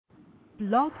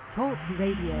Blog Talk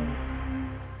Radio.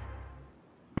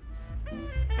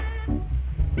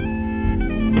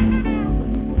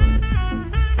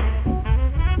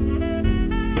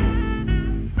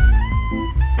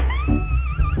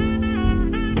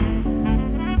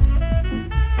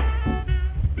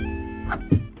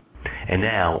 And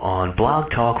now on Blog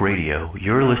Talk Radio,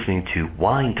 you're listening to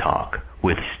Wine Talk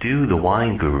with Stu the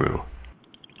Wine Guru.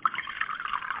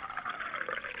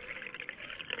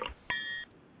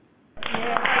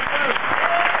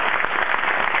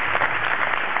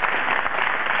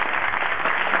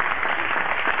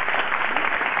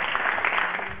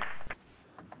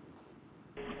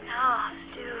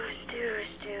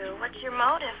 Stu, what's your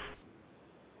motive?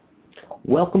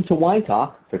 Welcome to Wine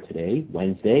Talk for today,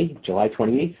 Wednesday, July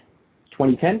 28th.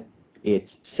 2010. It's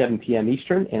 7 p.m.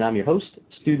 Eastern, and I'm your host,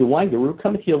 Stu the Wine Guru,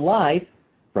 coming to you live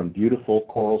from beautiful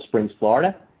Coral Springs,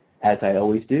 Florida, as I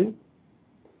always do.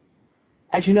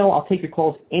 As you know, I'll take your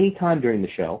calls anytime during the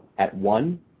show at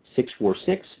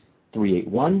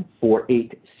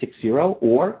 1-646-381-4860,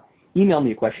 or email me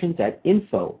your questions at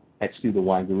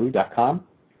info@stuthewineguru.com.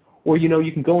 Or,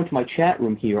 you can go into my chat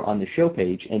room here on the show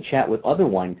page and chat with other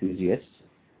wine enthusiasts,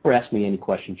 or ask me any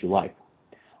questions you like.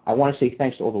 I want to say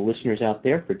thanks to all the listeners out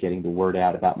there for getting the word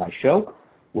out about my show.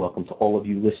 Welcome to all of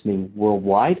you listening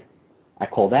worldwide. I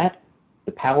call that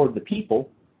the power of the people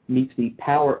meets the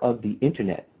power of the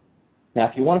internet. Now,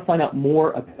 if you want to find out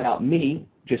more about me,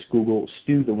 just Google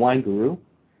Stu the Wine Guru.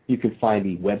 You can find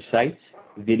the websites,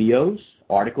 videos,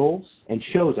 articles, and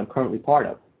shows I'm currently part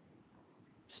of.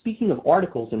 Speaking of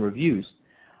articles and reviews,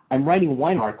 I'm writing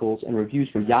wine articles and reviews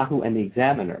for Yahoo and the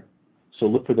Examiner, so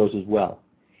look for those as well.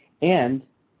 And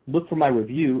look for my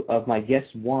review of my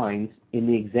guest wines in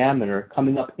the Examiner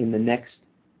coming up in the next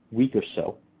week or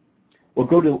so. Or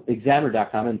go to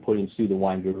examiner.com and put in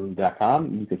stuthewineguru.com,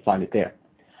 and you can find it there.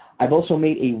 I've also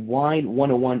made a Wine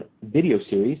 101 video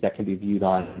series that can be viewed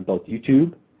on both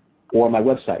YouTube or my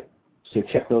website, so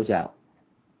check those out.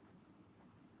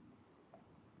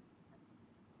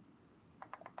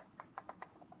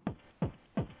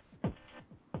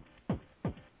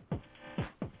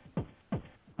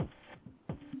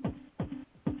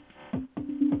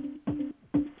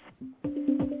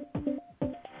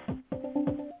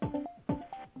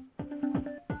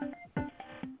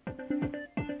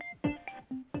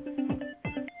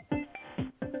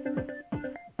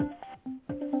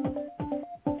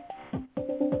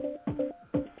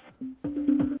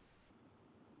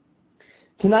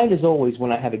 Tonight, as always,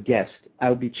 when I have a guest, I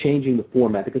will be changing the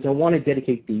format because I want to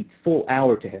dedicate the full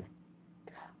hour to him.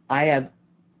 I have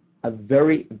a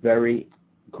very, very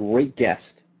great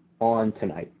guest on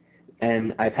tonight,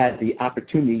 and I've had the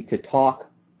opportunity to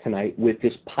talk tonight with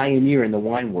this pioneer in the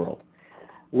wine world.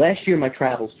 Last year, in my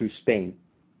travels through Spain,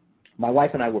 my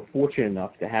wife and I were fortunate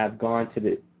enough to have gone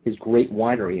to his great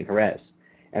winery in Jerez,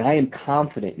 and I am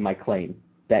confident in my claim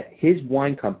that his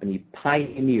wine company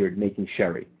pioneered making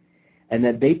sherry, and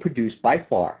that they produce by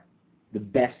far the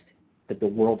best that the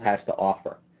world has to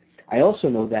offer. I also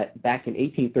know that back in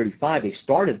 1835, they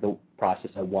started the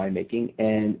process of winemaking,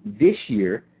 and this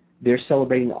year they're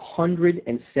celebrating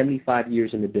 175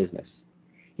 years in the business.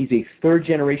 He's a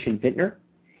third-generation vintner.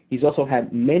 He's also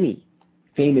had many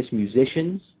famous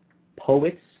musicians,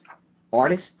 poets,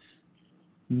 artists,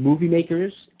 movie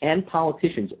makers, and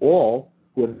politicians, all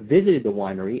who have visited the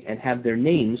winery and have their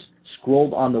names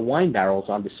scrolled on the wine barrels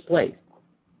on display.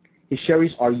 His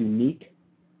sherries are unique,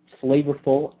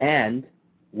 flavorful, and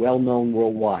well-known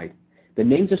worldwide. The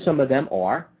names of some of them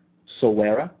are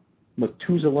Solera,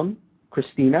 Matusalem,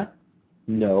 Christina,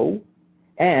 No,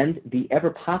 and the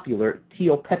ever-popular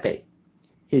Tio Pepe.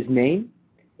 His name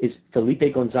is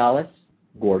Felipe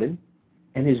Gonzalez-Gordon,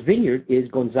 and his vineyard is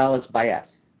Gonzalez Byass.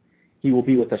 He will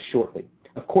be with us shortly.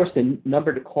 Of course, the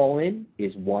number to call in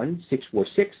is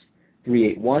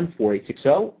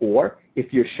 1-646-381-4860, or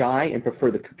if you're shy and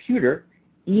prefer the computer,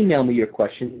 email me your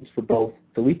questions for both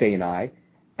Felipe and I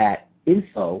at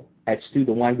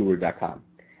info@stuthewineguru.com.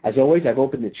 As always, I've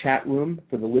opened the chat room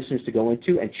for the listeners to go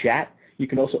into and chat. You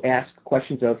can also ask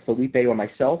questions of Felipe or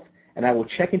myself, and I will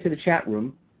check into the chat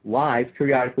room live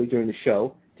periodically during the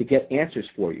show to get answers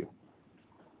for you.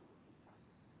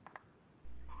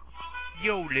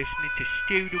 You're listening to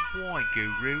Stu the Wine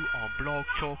Guru on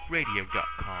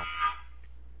blogtalkradio.com.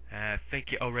 I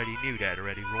think you already knew that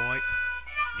already, right?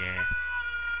 Yeah.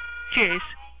 Cheers.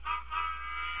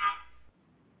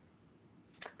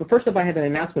 But first up, I have an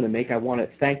announcement to make. I want to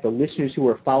thank the listeners who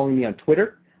are following me on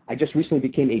Twitter. I just recently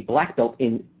became a black belt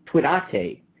in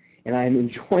Twitate, and I am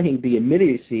enjoying the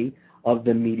immediacy of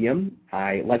the medium.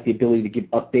 I like the ability to give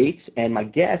updates, and my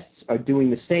guests are doing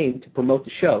the same to promote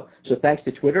the show. So thanks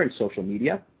to Twitter and social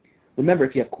media. Remember,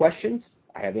 if you have questions,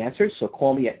 I have answers, so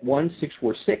call me at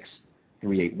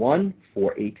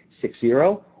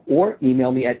 1-646-381-4860 or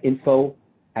email me at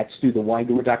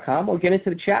info@stewthewineguru.com or get into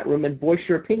the chat room and voice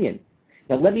your opinion.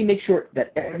 Now, let me make sure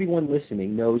that everyone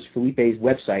listening knows Felipe's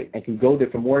website and can go there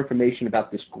for more information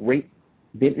about this great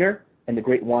vintner and the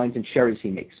great wines and sherries he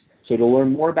makes. So to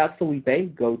learn more about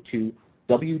Felipe, go to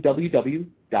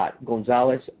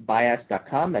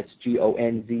www.gonzalezbyass.com. That's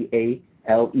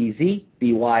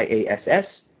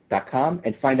GONZALEZBYASS.com,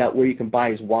 and find out where you can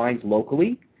buy his wines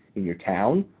locally in your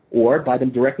town or buy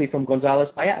them directly from Gonzalez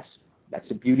Byass. That's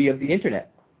the beauty of the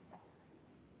Internet.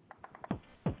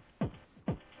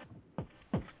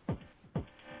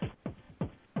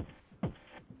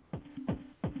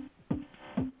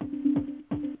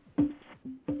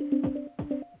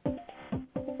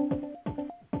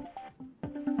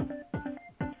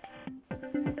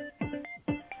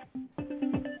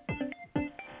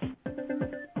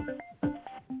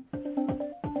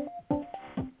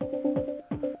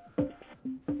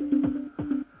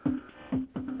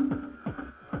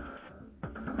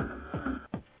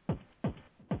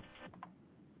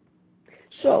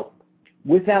 So,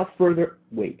 without further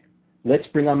wait, let's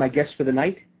bring on my guest for the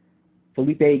night,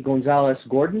 Felipe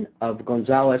Gonzalez-Gordon of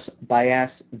Gonzalez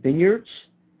Byass Vineyards.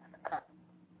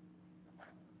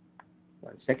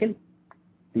 1 second.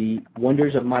 The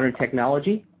wonders of modern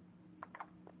technology.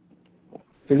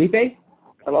 Felipe?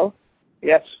 Hello?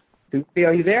 Yes. Felipe,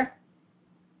 are you there?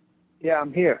 Yeah,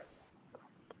 I'm here.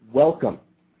 Welcome.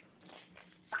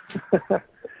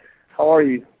 How are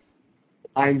you?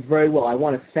 I'm very well. I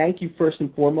want to thank you first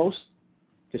and foremost,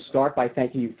 to start by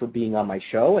thanking you for being on my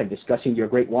show and discussing your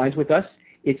great wines with us.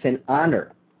 It's an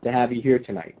honor to have you here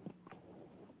tonight.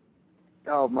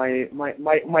 Oh, my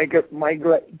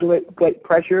great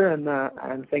pleasure, and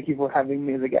thank you for having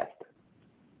me as a guest.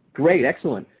 Great,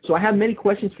 excellent. So I have many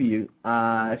questions for you,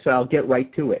 so I'll get right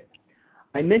to it.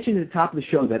 I mentioned at the top of the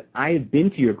show that I have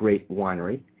been to your great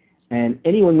winery, and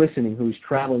anyone listening who's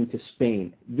traveling to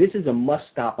Spain, this is a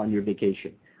must-stop on your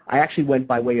vacation. I actually went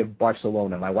by way of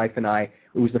Barcelona. My wife and I,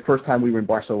 it was the first time we were in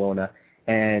Barcelona,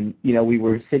 and, you know, we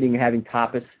were sitting and having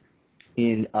tapas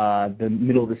in the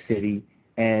middle of the city,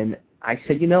 and I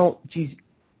said, you know, geez,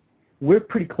 we're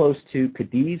pretty close to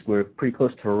Cadiz, we're pretty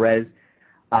close to Jerez.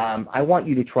 I want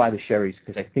you to try the sherries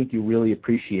because I think you really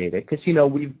appreciate it. Because, you know,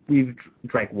 we've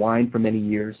drank wine for many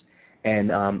years,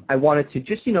 and I wanted to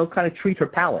just, you know, kind of treat her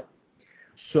palate.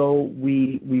 So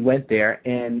we went there,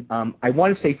 and I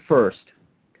want to say first,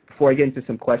 before I get into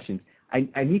some questions,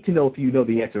 I need to know if you know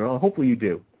the answer. Well, hopefully you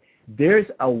do. There's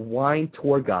a wine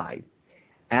tour guide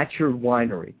at your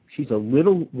winery. She's a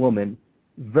little woman,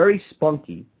 very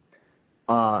spunky,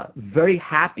 very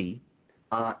happy,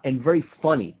 and very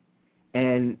funny.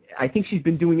 And I think she's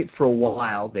been doing it for a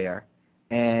while there.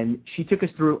 And she took us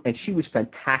through, and she was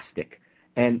fantastic.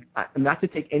 And not to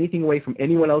take anything away from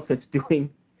anyone else that's doing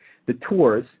the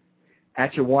tours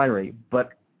at your winery,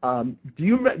 but do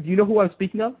you know who I'm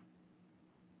speaking of?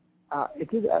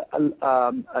 It is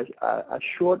a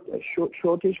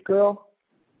shortish girl.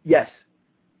 Yes.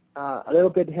 A little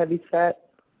bit heavy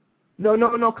set.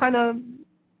 No. Kind of.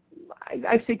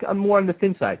 I think I'm more on the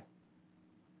thin side.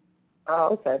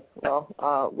 Okay.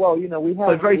 Well, you know, we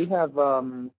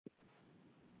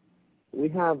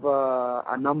have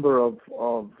a number of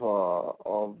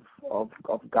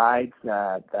guides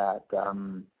that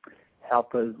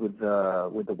help us with the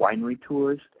winery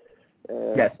tours.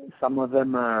 Yes. Some of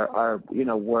them are you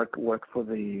know work for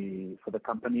the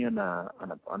company on a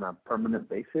permanent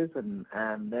basis, and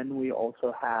then we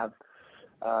also have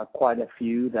quite a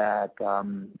few that are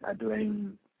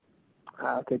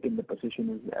taking the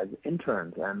position as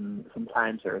interns, and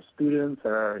sometimes they're students that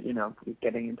are, you know,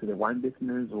 getting into the wine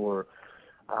business, or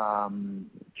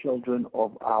children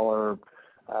of our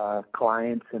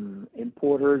clients and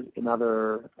importers in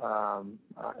other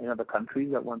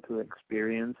countries that want to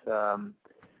experience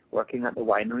working at the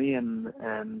winery and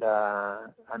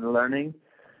learning.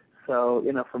 So,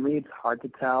 you know, for me, it's hard to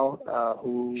tell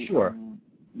who. Sure.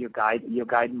 Your guide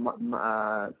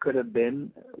could have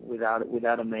been without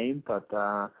a name, but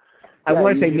I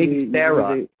want to say maybe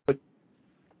Sarah, but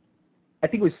I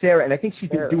think it was Sarah, and I think she's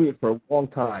been doing it for a long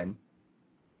time.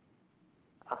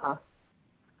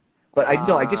 But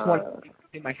I just want to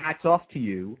say my hats off to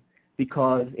you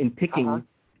because in picking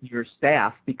your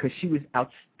staff, because she was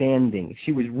outstanding.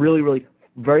 She was really, really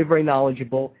very, very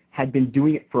knowledgeable. Had been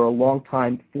doing it for a long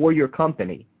time for your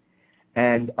company.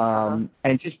 And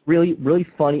just really, really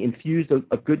funny, infused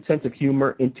a good sense of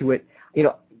humor into it. You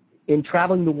know, in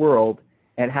traveling the world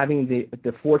and having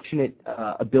the fortunate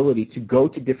ability to go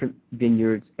to different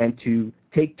vineyards and to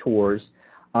take tours,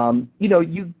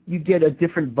 you get a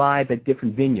different vibe at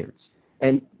different vineyards,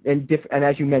 and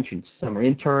as you mentioned, some are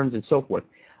interns and so forth.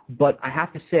 But I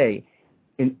have to say,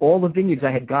 in all the vineyards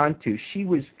I had gone to, she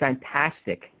was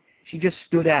fantastic. She just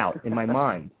stood out in my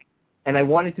mind. And I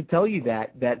wanted to tell you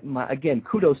that again,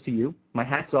 kudos to you. My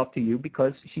hat's off to you,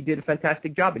 because she did a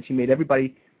fantastic job, and she made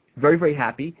everybody very, very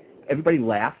happy. Everybody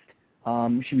laughed.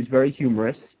 She was very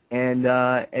humorous, and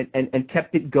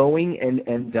kept it going, and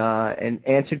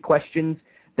answered questions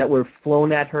that were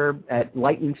flown at her at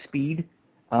lightning speed.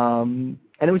 And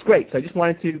it was great. So I just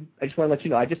wanted to let you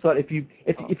know. I just thought if you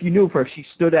knew of her, if she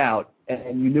stood out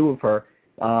and you knew of her,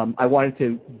 I wanted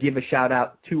to give a shout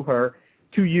out to her,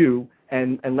 to you,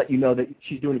 and let you know that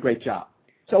she's doing a great job.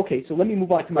 So okay, so let me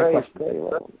move on to my question. Very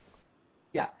well.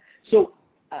 Yeah. So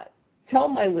tell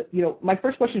my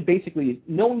first question basically is,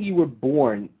 knowing you were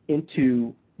born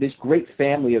into this great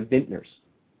family of vintners,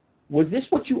 was this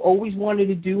what you always wanted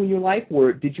to do in your life,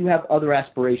 or did you have other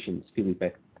aspirations,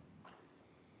 Felipe?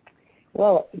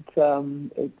 Well, it's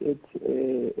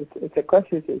a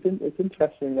question. It's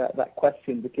interesting that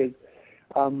question, because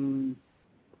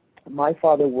my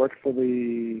father worked for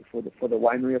the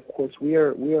winery. Of course, we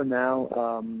are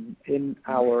now in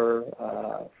our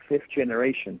fifth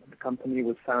generation. The company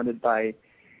was founded by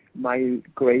my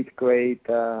great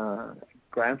grandfather,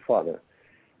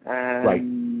 and right.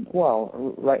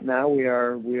 Well, right now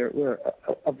we're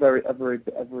a very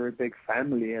big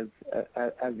family, as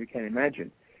you can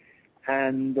imagine.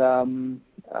 And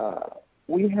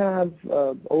we have,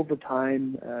 over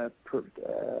time,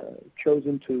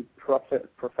 chosen to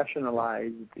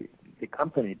professionalize the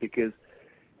company, because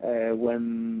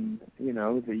when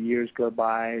the years go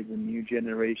by, the new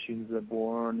generations are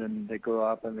born and they grow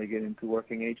up and they get into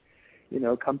working age,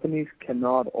 companies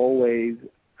cannot always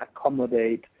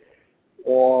accommodate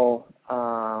all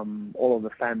of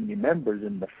the family members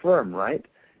in the firm, right?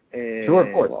 Sure,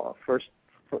 of course. Well,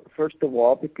 first of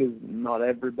all, because not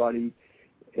everybody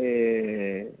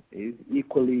is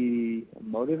equally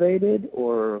motivated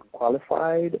or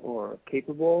qualified or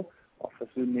capable of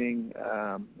assuming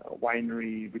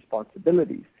winery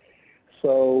responsibilities.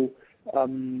 So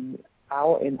in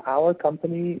our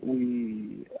company,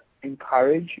 we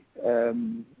encourage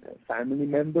family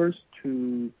members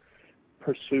to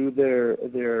pursue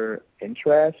their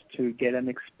interest, to get an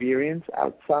experience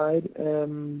outside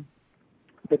the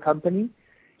company.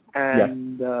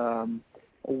 And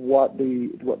what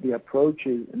the approach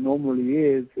is normally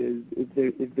is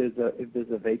if there's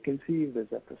a vacancy, if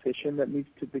there's a position that needs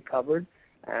to be covered,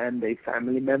 and a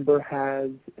family member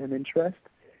has an interest,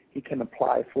 he can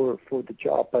apply for the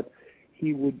job. But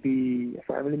a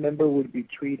family member would be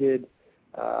treated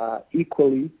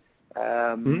equally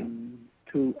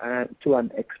to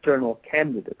an external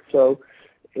candidate. So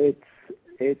it's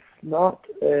not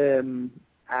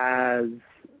as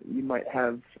you might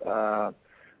have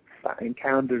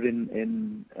encountered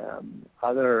in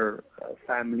other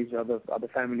families, other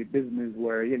family business,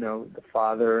 where the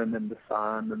father and then the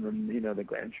son and then the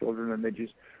grandchildren, and it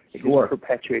just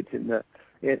perpetuates in the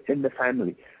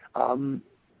family.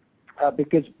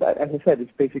 Because, as I said,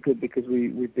 it's basically because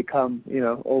we've become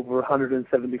over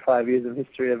 175 years of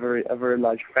history, a very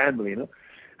large family.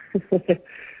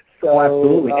 So,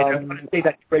 absolutely. And I want to say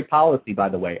that's great policy, by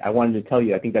the way. I wanted to tell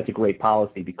you, I think that's a great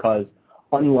policy, because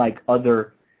unlike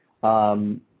other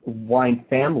wine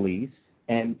families,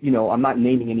 and, I'm not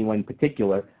naming anyone in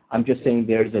particular, I'm just saying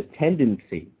there's a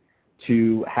tendency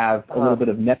to have a little bit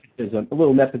of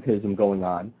nepotism going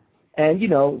on. And,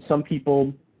 some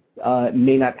people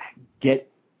may not get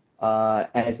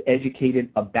as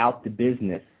educated about the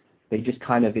business. They just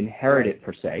kind of inherit it,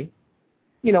 per se.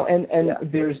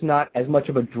 There's not as much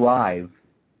of a drive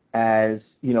as,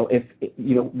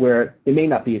 where there may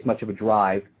not be as much of a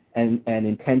drive and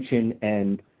intention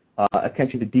and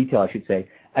attention to detail, I should say,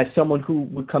 as someone who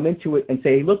would come into it and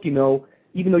say, look,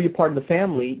 even though you're part of the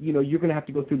family, you're going to have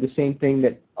to go through the same thing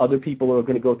that other people are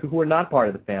going to go through who are not part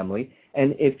of the family.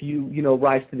 And if you,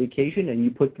 rise to the occasion and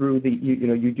you put through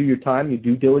you do your time, you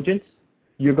due diligence,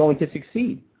 you're going to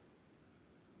succeed.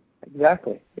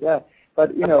 Exactly. Yeah.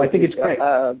 But I think it's great.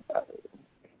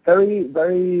 Very,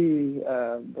 very,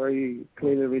 very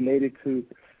clearly related to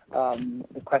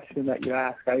the question that you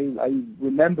asked. I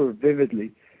remember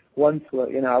vividly once. I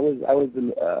was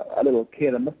a little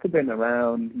kid. I must have been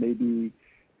around maybe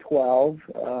 12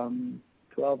 or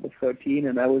 13,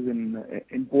 and I was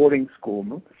in boarding school.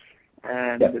 No?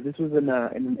 And this was in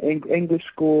an English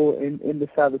school in the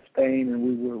south of Spain, and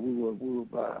we were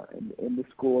in the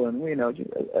school, and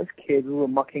as kids we were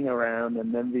mucking around,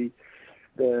 and then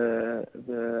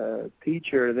the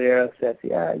teacher there says,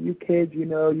 "Yeah, you kids,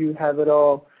 you have it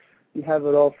all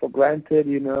for granted,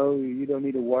 you don't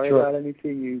need to worry about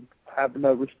anything. You have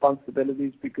no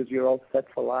responsibilities because you're all set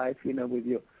for life, with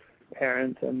your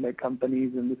parents and their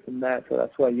companies and this and that. So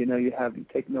that's why, you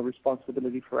take no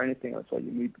responsibility for anything. That's why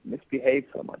you misbehave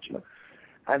so much,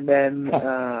 And then,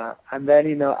 I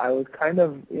was kind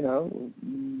of,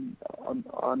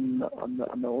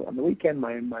 on the weekend,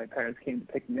 my parents came to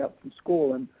pick me up from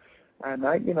school, and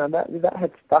I, that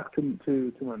had stuck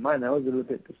to my mind. I was a little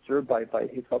bit disturbed by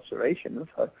his observation.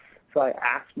 So I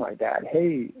asked my dad,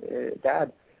 "Hey,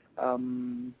 Dad,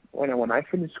 when I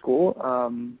finish school,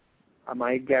 am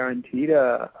I guaranteed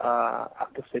a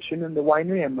position in the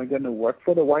winery? Am I going to work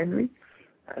for the winery?"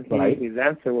 And his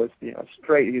answer was,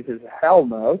 straight. He says, "Hell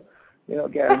no, you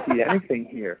don't guarantee anything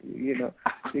here. You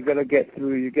got to get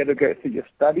through your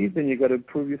studies, and you got to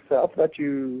prove yourself that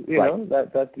you're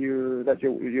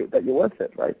worth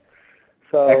it, right?"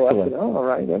 So Excellent. I said, "Oh, all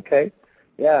right, okay,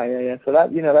 yeah." So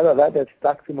that that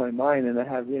stuck to my mind, and I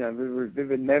have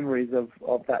vivid memories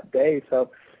of that day. So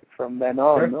from then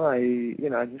on, I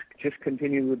just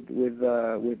continued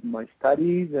with my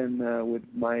studies and with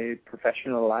my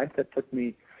professional life that took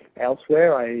me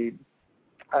elsewhere. I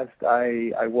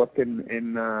worked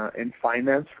in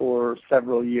finance for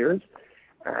several years,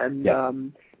 and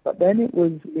but then it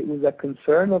was a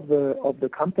concern of the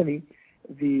company,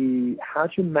 how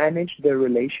to manage the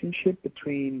relationship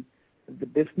between the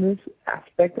business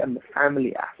aspect and the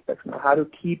family aspect. Now, how to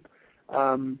keep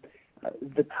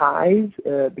the ties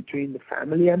between the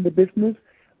family and the business,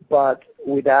 but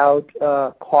without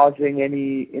causing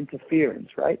any interference,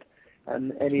 right?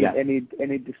 And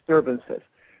any disturbances.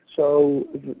 So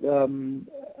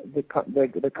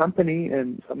the company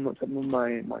and some of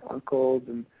my uncles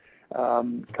and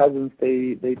cousins,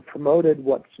 they promoted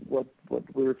what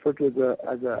we refer to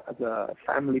as a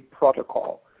family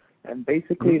protocol, and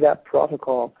basically that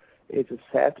protocol is a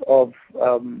set of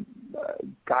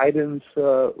guidance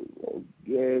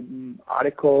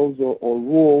articles or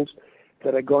rules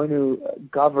that are going to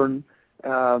govern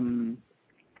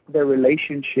the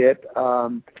relationship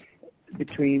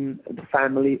between the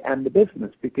family and the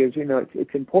business, because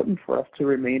it's important for us to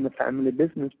remain a family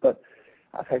business. But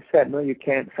as I said,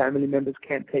 family members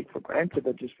can't take for granted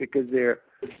that just because they're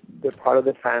part of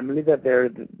the family that they're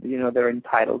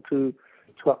entitled to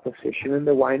a position in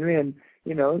the winery, and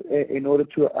in order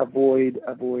to avoid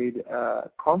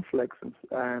conflicts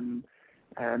and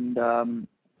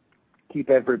keep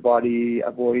everybody,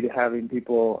 avoid having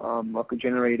people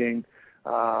generating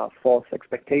false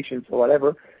expectations or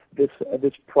whatever.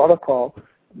 This protocol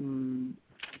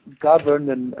governed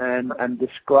and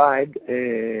described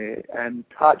and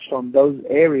touched on those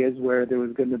areas where there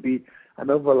was going to be an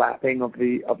overlapping of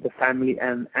the family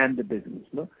and the business,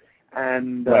 no?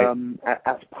 And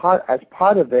as part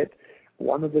of it,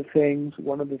 one of the things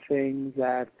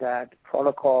that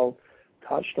protocol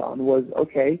touched on was,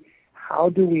 okay, how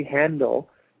do we handle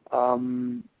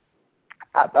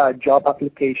job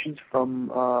applications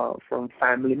from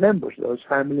family members? Those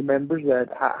family members,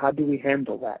 how do we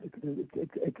handle that? It's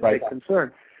a big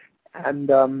concern. And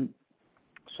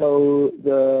so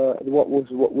what was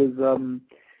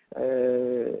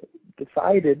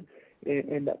decided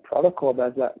in that protocol,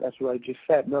 that's what I just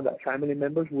said. No, that family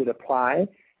members would apply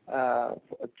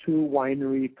to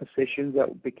winery positions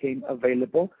that became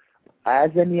available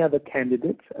as any other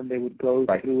candidates, and they would go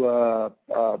through a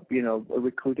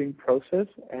recruiting process.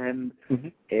 And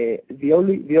the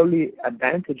only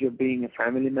advantage of being a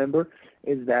family member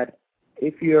is that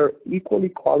if you're equally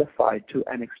qualified to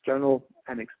an external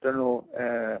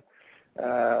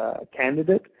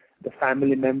candidate, the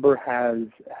family member has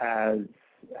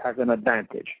an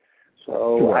advantage.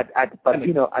 So at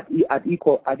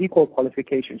equal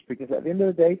qualifications, because at the end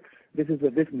of the day, this is a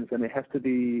business and it has to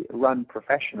be run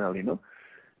professionally,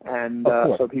 and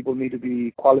so people need to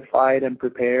be qualified and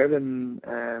prepared and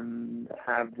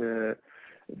have the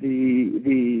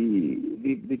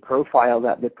profile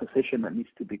that the position that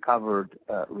needs to be covered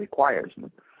requires.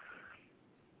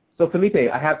 So Felipe,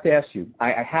 I have to ask you.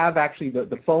 I have actually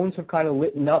the phones have kind of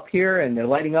lit up here, and they're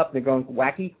lighting up. They're going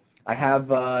wacky. I have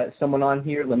someone on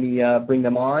here. Let me bring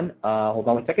them on. Hold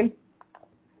on 1 second.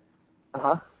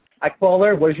 Hi,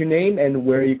 caller. What is your name, and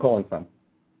where are you calling from?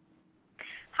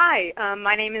 Hi,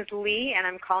 my name is Lee, and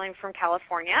I'm calling from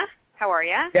California. How are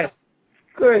you? Yes.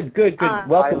 Good.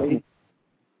 Welcome.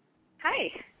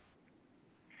 Hi.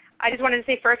 I just wanted to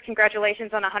say first,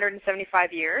 congratulations on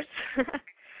 175 years.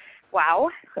 Wow.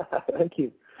 Thank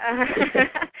you.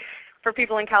 For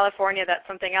people in California, that's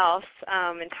something else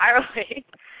entirely.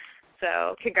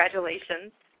 So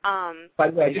congratulations. By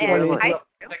the way,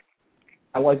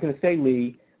 I was going to say,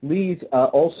 Lee's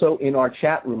also in our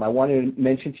chat room. I wanted to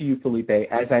mention to you, Felipe,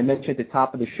 as I mentioned at the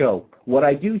top of the show, what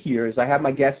I do here is I have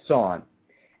my guests on,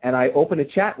 and I open a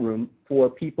chat room for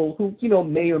people who,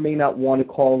 may or may not want to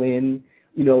call in.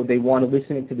 They want to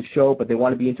listen to the show, but they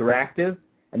want to be interactive,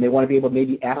 and they want to be able to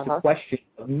maybe ask a question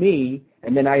of me,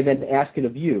 and then I then ask it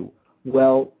of you.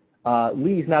 Well,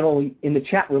 Lee's not only in the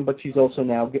chat room, but she's also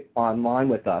now online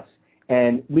with us.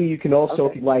 And Lee, you can also,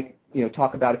 if you like,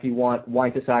 talk about, if you want,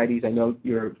 wine societies. I know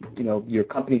your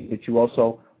company that you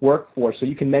also work for, so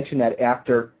you can mention that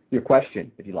after your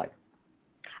question, if you like.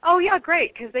 Oh, yeah,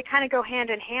 great, because they kind of go hand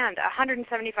in hand.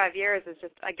 175 years is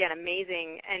just, again,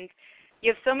 amazing. And you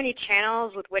have so many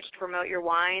channels with which to promote your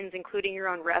wines, including your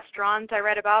own restaurant I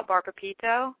read about, Bar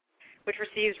Pepito, which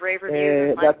receives rave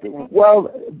reviews.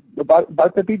 Bar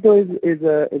Pepito is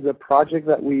a project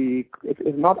that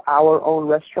it's not our own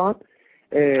restaurant,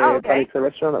 but it's a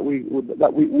restaurant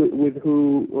with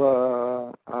who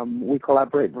we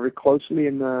collaborate very closely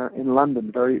in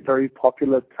London. Very, very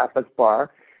popular tapas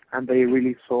bar, and they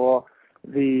really saw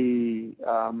the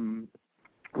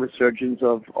resurgence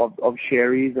of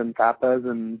sherries and tapas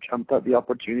and jumped at the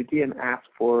opportunity and asked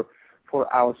for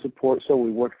our support. So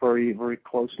we work very, very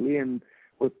closely, and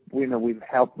we've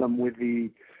helped them with the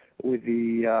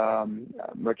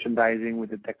merchandising, with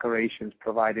the decorations,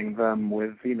 providing them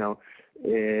with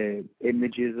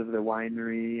images of the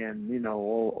winery and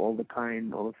all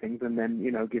the things, and then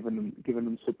giving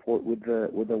them support with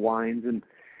the wines, and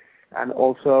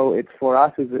also it's for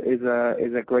us is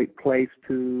a great place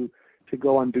to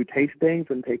go and do tastings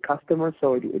and take customers.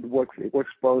 So it works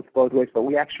both ways. But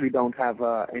we actually don't have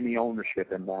any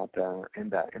ownership in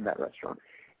that restaurant.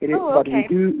 It is, but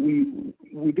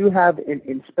we do have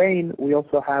in Spain. We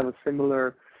also have a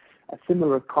similar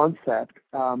concept,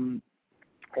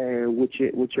 which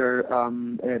are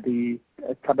the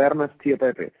tabernas Tío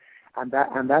Pepe, and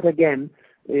that again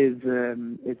is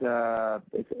a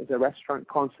restaurant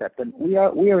concept, and we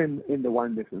are in the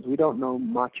wine business. We don't know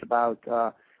much about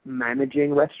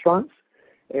managing restaurants,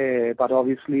 but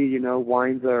obviously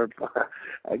wines are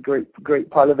a great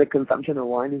part of the consumption of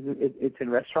wine it's in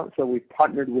restaurants. So we've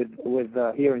partnered with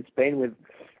here in Spain with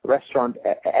restaurant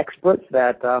experts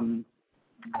that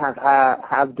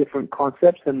have different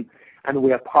concepts, and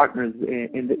we are partners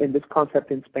in this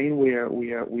concept in Spain. We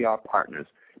are partners,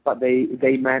 but they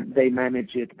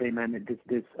manage it. They manage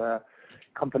this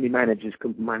company manages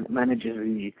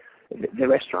the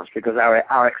restaurants, because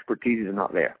our expertise is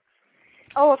not there.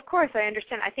 Oh, of course, I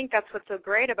understand. I think that's what's so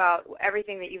great about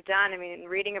everything that you've done. I mean,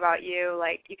 reading about you,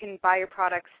 like, you can buy your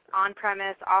products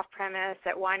on-premise, off-premise,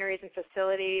 at wineries and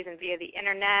facilities, and via the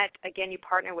Internet. Again, you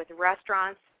partner with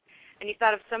restaurants, and you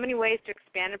thought of so many ways to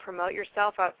expand and promote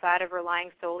yourself outside of relying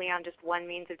solely on just one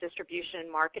means of distribution and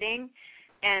marketing.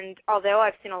 And although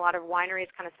I've seen a lot of wineries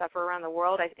kind of suffer around the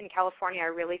world, in California I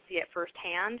really see it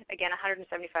firsthand. Again,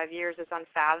 175 years is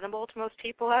unfathomable to most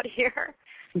people out here.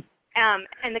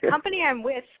 And the company I'm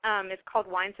with is called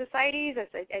Wine Societies, as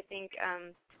I think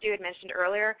Stu had mentioned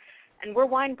earlier. And we're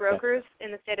wine brokers in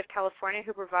the state of California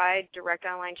who provide direct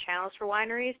online channels for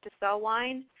wineries to sell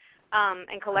wine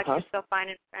and collectors sell fine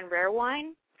and rare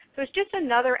wine. So it's just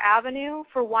another avenue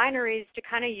for wineries to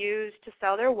kind of use to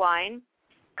sell their wine.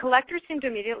 Collectors seem to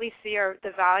immediately see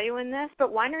the value in this,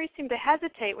 but wineries seem to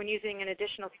hesitate when using an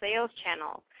additional sales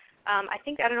channel. I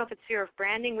don't know if it's fear of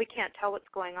branding. We can't tell what's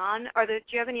going on. Do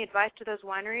you have any advice to those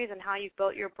wineries on how you've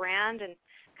built your brand and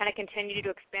kind of continue to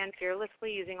expand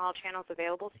fearlessly using all channels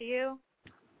available to you?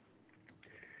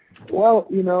 Well,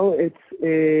 it's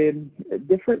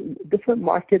different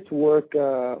markets work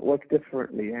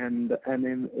differently, and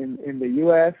in the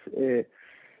U.S.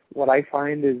 What I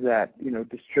find is that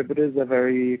distributors are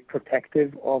very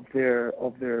protective of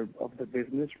the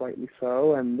business, rightly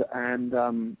so, and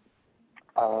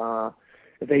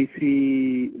they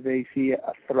see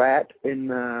a threat in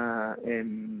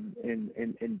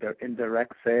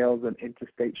direct sales and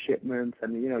interstate shipments,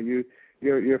 and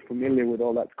you're familiar with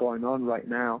all that's going on right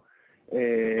now.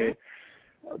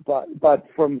 But that's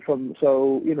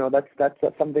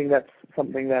something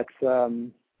that's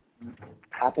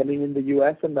happening in the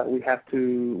U.S. and that we have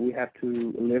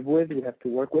to live with, we have to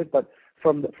work with. But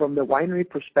from the winery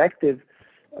perspective,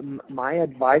 my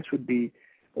advice would be,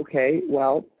 okay,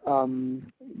 well,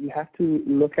 you have to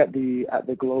look at the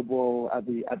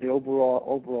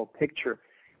overall picture.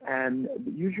 and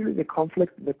usually the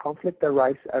conflict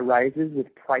arises with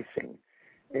pricing,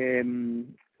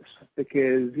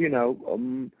 because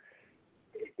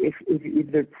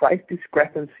if the price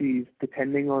discrepancies,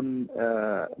 depending on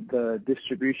the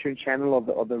distribution channel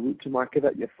of the route to market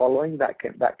that you're following, that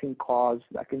can cause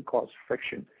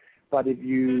friction. But if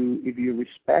you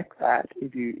respect that,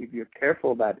 if you're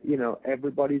careful that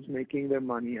everybody's making their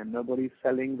money and nobody's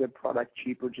selling their product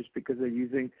cheaper just because they're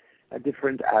using a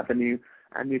different avenue,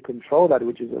 and you control that,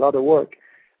 which is a lot of work,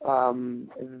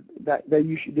 there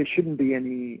shouldn't be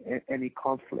any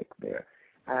conflict there.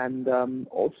 And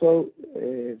also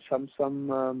some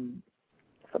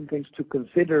things to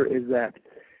consider is that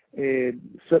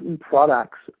certain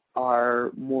products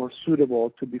are more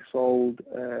suitable to be sold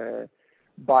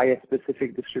by a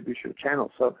specific distribution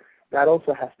channel. So that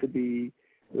also has to be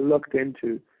looked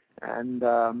into and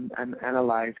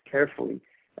analyzed carefully.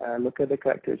 Look at the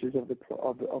characteristics of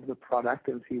the product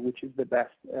and see which is the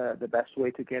best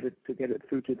way to get it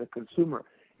through to the consumer.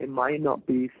 It might not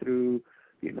be through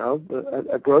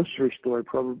a grocery store. It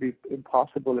probably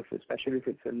impossible, especially if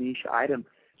it's a niche item,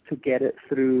 to get it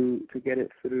through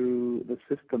the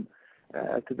system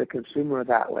to the consumer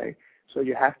that way. So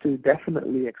you have to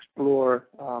definitely explore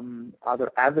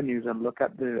other avenues and look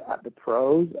at the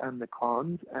pros and the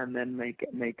cons, and then make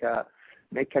a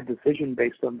decision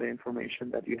based on the information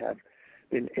that you have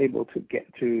been able to get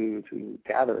to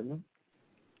gather.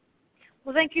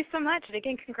 Well, thank you so much, and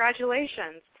again,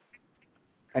 congratulations.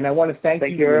 And I want to thank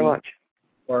you very much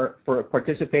for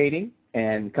participating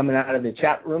and coming out of the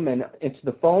chat room and into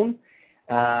the phone.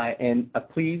 And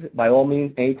please, by all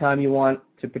means, anytime you want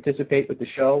to participate with the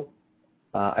show,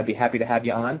 I'd be happy to have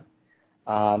you on.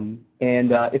 And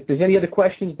if there's any other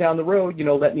questions down the road,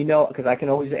 let me know, because I can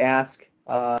always ask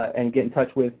and get in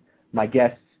touch with my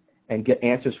guests and get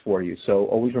answers for you. So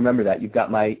always remember that. You've got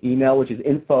my email, which is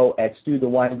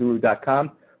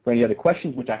info@stewthewineguru.com, for any other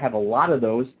questions, which I have a lot of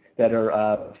those that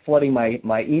are flooding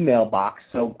my email box.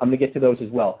 So I'm going to get to those as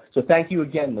well. So thank you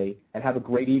again, Lee, and have a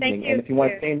great evening. Thank you. And if you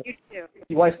want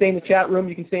to stay in the chat room,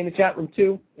 you can stay in the chat room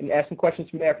too and ask some questions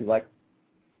from there if you like.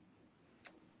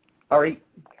 All right.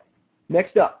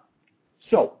 Next up.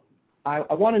 So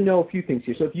I want to know a few things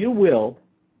here. So if you will,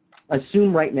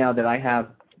 assume right now that I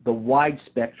have the wide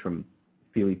spectrum,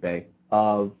 Felipe,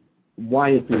 of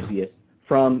wine enthusiasts,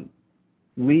 from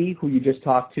Lee, who you just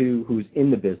talked to, who's in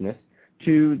the business,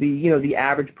 to the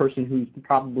average person who's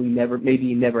probably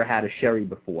never had a sherry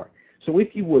before. So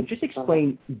if you would, just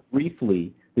explain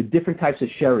briefly the different types of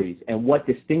sherries and what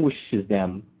distinguishes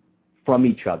them from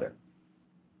each other.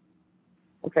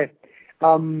 Okay.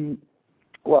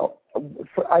 Well,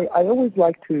 I always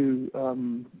like to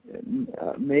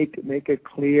make a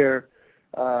clear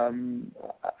point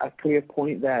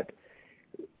that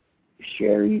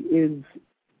sherry is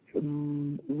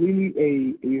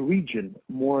really a region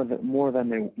more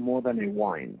than a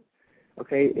wine.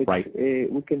 Okay, it's, right.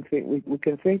 We can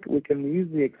use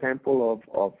the example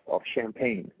of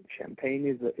Champagne. Champagne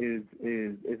is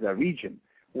a region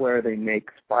where they make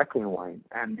sparkling wine,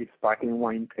 and the sparkling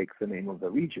wine takes the name of the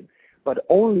region, but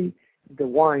only the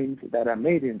wines that are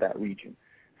made in that region.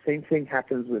 Same thing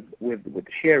happens with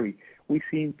sherry.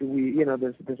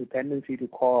 There's a tendency to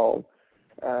call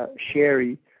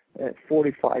sherry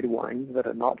fortified wines that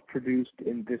are not produced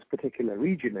in this particular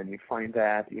region, and you find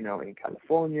that in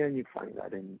California, and you find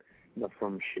that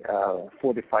from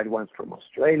fortified wines from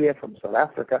Australia, from South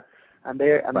Africa, and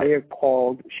they are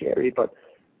called sherry. But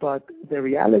the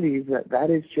reality is that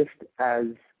is just as,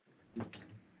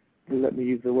 let me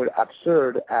use the word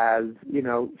absurd, as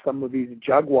some of these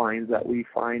jug wines that we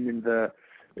find in the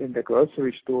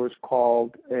grocery stores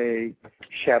called a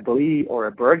Chablis or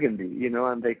a Burgundy,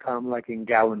 and they come like in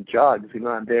gallon jugs, and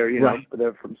they're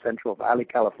they're from Central Valley,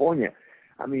 California.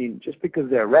 I mean, just because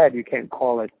they're red, you can't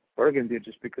call it Burgundy.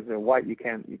 Just because they're white, you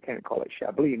can't call it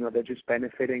Chablis. They're just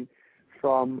benefiting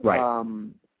from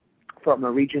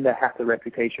a region that has a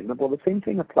reputation. Well, the same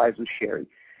thing applies with sherry.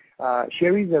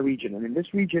 Sherry is a region, and in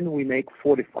this region we make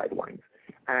fortified wines.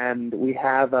 And we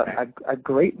have a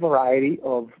great variety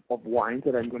of wines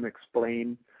that I'm going to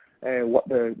explain what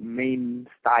the main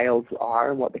styles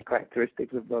are and what the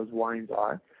characteristics of those wines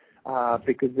are,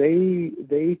 because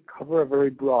they cover a very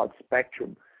broad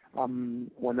spectrum.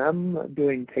 When I'm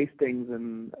doing tastings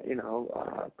and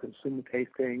consumer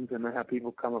tastings, and I have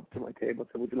people come up to my table and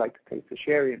say, "Would you like to taste the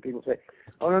sherry?" And people say,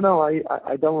 "Oh no, I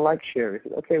don't like sherry." I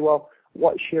said, "Okay, well,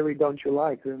 what sherry don't you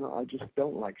like?" I just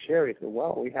don't like sherry. I said,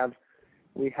 "Well,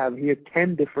 we have here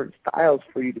 10 different styles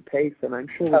for you to taste, and I'm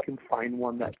sure we can find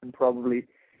one that can probably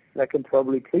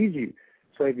please you.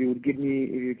 So if you give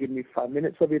me 5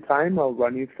 minutes of your time, I'll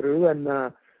run you through,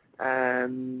 and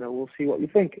and we'll see what you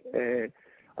think.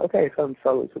 Okay, so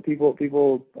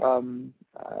people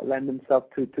lend themselves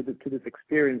to this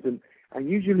experience, and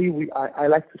usually I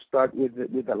like to start with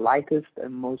the lightest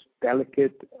and most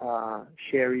delicate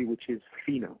sherry, which is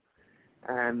Fino,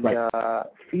 and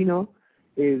Fino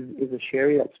is a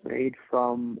sherry that's made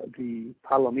from the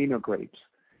Palomino grapes,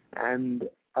 and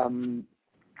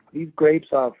these grapes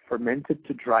are fermented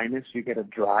to dryness. You get a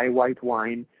dry white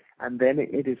wine, and then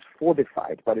it is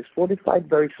fortified, but it's fortified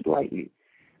very slightly.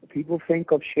 People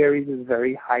think of sherries as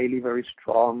very highly, very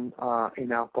strong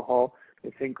in alcohol.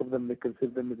 They think of them, they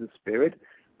consider them as a spirit,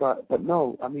 but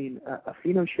no. I mean, a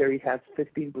Fino sherry has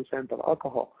 15% of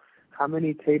alcohol. How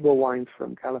many table wines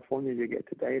from California you get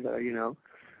today that are,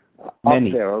 Many.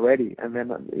 up there already? And then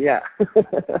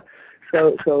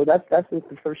So that's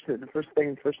the first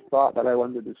thought that I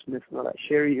wanted to dismiss. No, that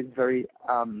sherry is very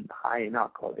high in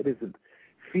alcohol. It isn't.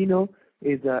 Fino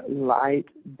is a light,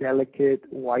 delicate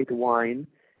white wine.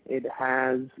 It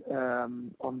has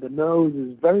on the nose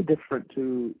is very different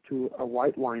to a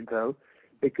white wine though,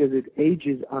 because it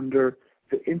ages under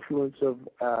the influence of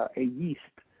a yeast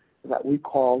that we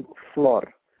call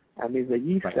flor, and is a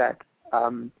yeast that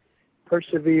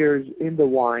perseveres in the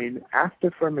wine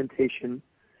after fermentation,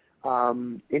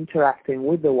 interacting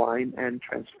with the wine and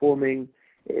transforming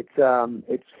its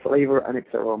flavor and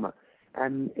its aroma.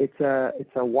 And it's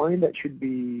a wine that should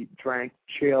be drank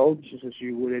chilled, just as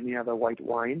you would any other white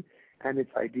wine, and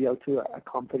it's ideal to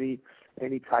accompany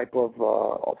any type of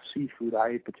seafood.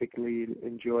 I particularly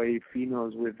enjoy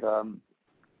Finos with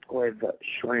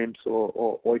shrimps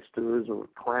or oysters or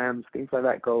clams, things like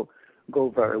that go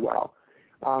very well.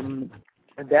 And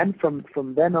then from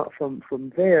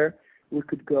there we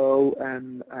could go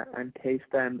and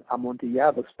taste an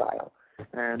Amontillado style.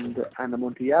 And an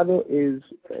Amontillado is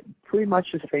pretty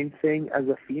much the same thing as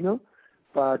a Fino,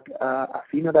 but a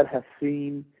Fino that has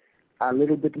seen a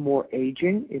little bit more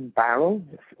aging in barrel.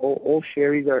 All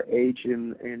sherries are aged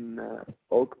in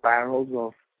oak barrels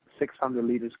of 600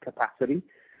 liters capacity,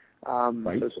 so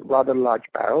it's rather large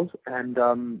barrels. And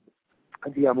the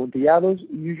Amontillados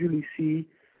usually see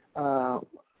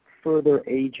further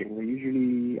aging. We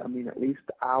usually, at least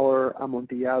our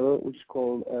Amontillado, which is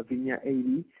called Viña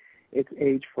 80, it's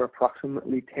aged for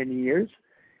approximately 10 years.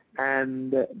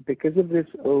 And because of this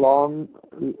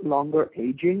longer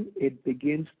aging, it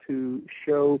begins to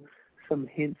show some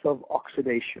hints of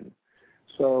oxidation.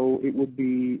 So it would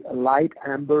be a light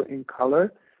amber in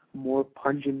color, more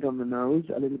pungent on the nose,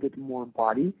 a little bit more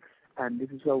body. And this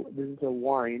is a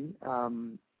wine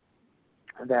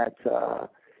that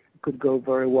could go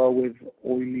very well with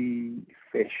oily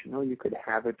fish. You could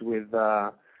have it with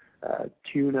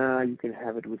tuna. You can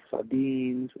have it with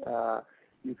sardines.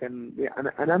 You can,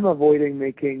 and I'm avoiding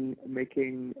making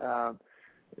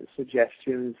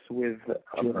suggestions with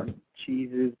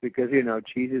cheeses, because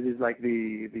cheeses is like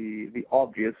the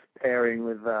obvious pairing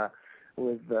with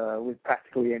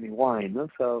practically any wine.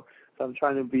 So I'm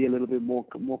trying to be a little bit more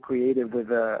creative with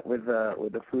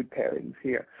the food pairings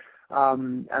here.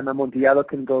 And the Amontillado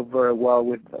can go very well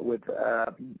with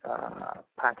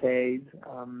pâtés,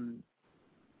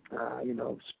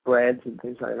 spreads and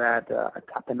things like that. A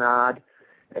tapenade.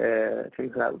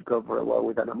 Things that would go very well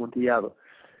with an Amontillado.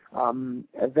 And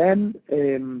then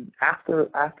after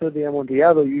the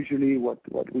Amontillado, usually what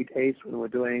we taste when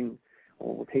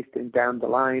we're tasting down the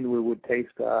line, we would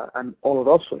taste an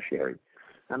Oloroso sherry.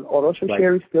 An Oloroso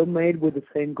sherry is still made with the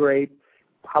same grape,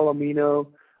 Palomino,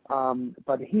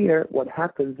 but here what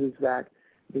happens is that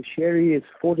the sherry is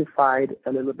fortified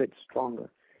a little bit stronger.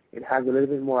 It has a little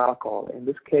bit more alcohol. In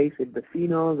this case, if the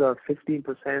Finos are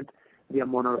 15%, the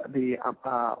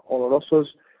Olorosos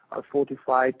are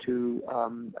fortified to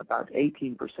about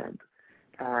 18%.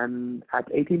 And at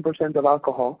 18% of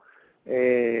alcohol,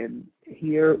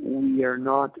 here we're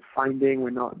not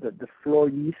the floor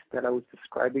yeast that I was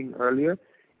describing earlier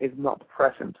is not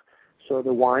present. So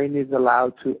the wine is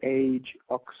allowed to age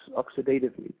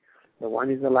oxidatively. The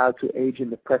wine is allowed to age in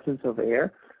the presence of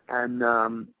air and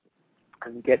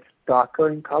gets darker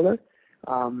in color.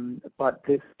 But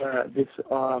this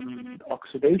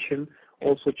oxidation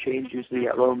also changes the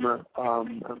aroma of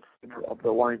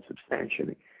the wine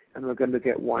substantially, and we're going to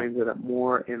get wines that are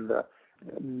more in the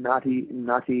nutty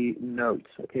notes.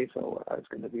 Okay, so it's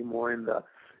going to be more in the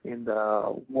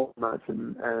walnuts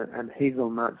and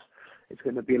hazelnuts. It's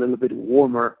going to be a little bit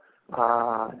warmer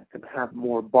and have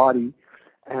more body,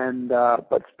 and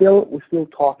but we're still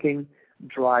talking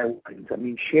dry wines.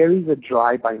 Sherries are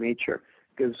dry by nature,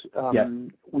 because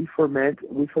we ferment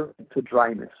to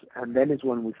dryness, and then is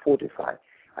when we fortify.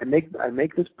 I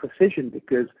make this precision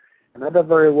because Another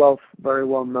very well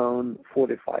known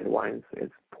fortified wines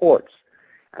is ports,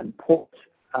 and ports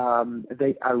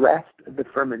they arrest the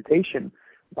fermentation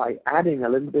by adding a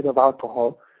little bit of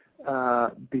alcohol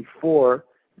before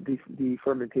the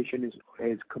fermentation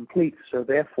is complete. So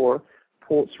therefore,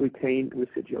 ports retain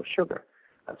residual sugar.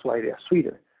 That's why they are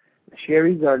sweeter. The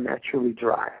sherries are naturally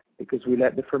dry because we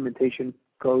let the fermentation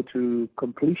go to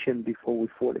completion before we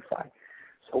fortify.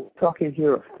 So we're talking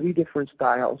here of 3 different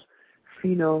styles: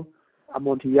 fino,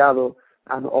 amontillado,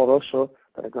 and oloroso,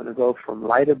 that are going to go from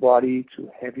lighter body to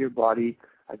heavier body,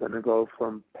 are going to go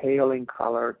from pale in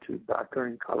color to darker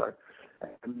in color.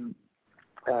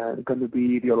 Going to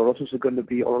be the olorosos are going to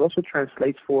be, oloroso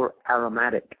translates for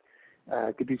aromatic.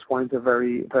 These wines are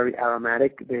very, very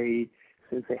aromatic.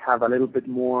 Since they have a little bit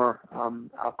more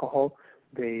alcohol,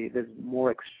 there's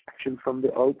more extraction from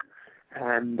the oak.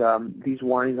 And these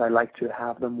wines, I like to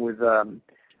have them with a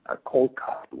cold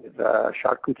cut, with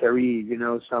charcuterie,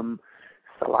 some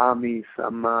salami,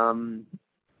 some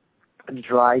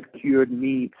dried cured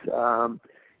meats, all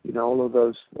of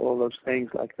those things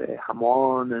like the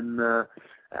jamon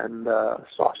and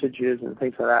sausages and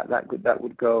things like that. That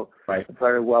would go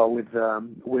very well with the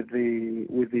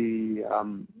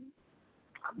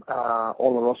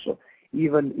oloroso.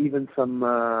 Even some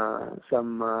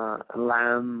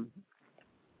lamb.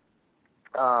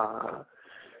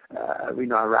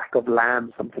 A rack of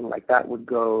lamb, something like that would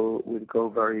go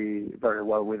very, very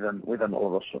well with an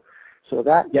oloroso. So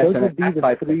those would be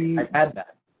the 3. I've had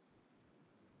that.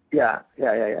 Yeah.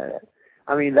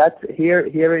 I mean, that's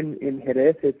here in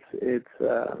Jerez. It's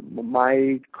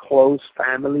my close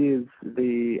family is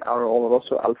our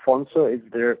oloroso Alfonso is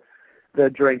their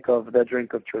drink of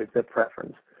choice, their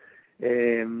preference.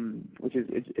 Which is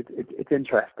it's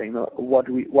interesting. What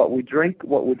we drink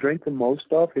the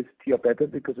most of is Tío Pepe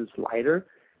because it's lighter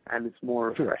and it's more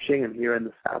refreshing. And here in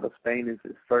the south of Spain,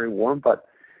 it's very warm. But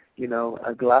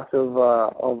a glass of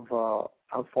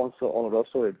Alfonso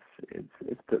Oloroso,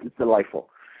 it's delightful.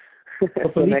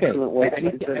 It's an excellent way.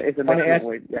 It's an excellent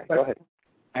way. Yeah, go ahead.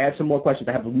 I have some more questions.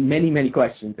 I have many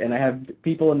questions, and I have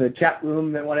people in the chat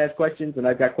room that want to ask questions, and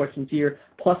I've got questions here.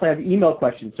 Plus, I have email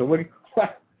questions. So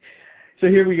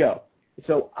here we go.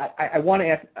 So I want to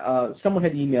ask, someone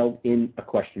had emailed in a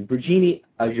question. Virginie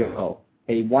Ajo,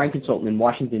 a wine consultant in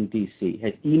Washington, D.C.,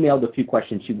 has emailed a few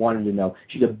questions she wanted to know.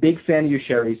 She's a big fan of your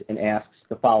sherries and asks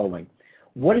the following.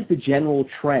 What is the general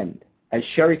trend as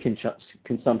sherry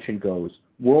consumption goes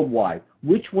worldwide?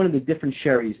 Which one of the different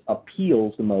sherries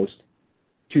appeals the most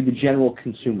to the general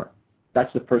consumer?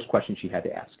 That's the first question she had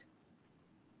to ask.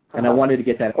 And I wanted to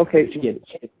get that. Okay.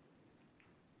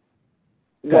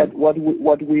 What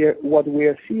we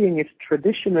are seeing is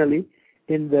traditionally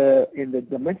in the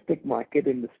domestic market,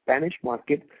 in the Spanish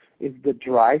market, is the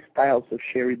dry styles of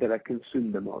sherry that are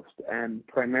consumed the most, and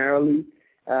primarily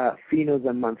finos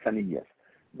and manzanillas.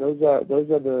 Those are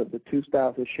the 2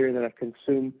 styles of sherry that are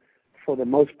consumed for the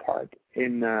most part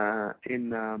in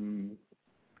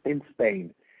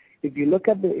Spain. If you look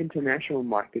at the international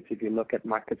markets, if you look at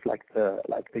markets like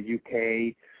the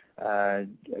UK,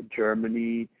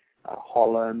 Germany,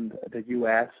 Holland, the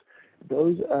U.S.,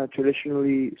 those are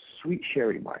traditionally sweet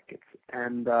sherry markets,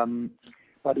 and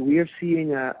but we are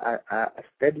seeing a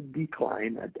steady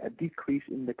decline, a decrease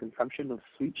in the consumption of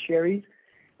sweet sherries,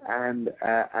 and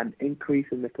an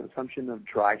increase in the consumption of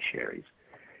dry sherries.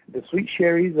 The sweet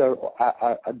sherries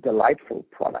are delightful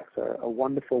products, are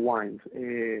wonderful wines.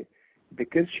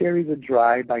 Because sherries are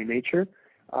dry by nature,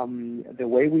 the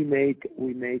way we make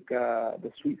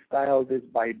the sweet styles is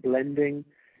by blending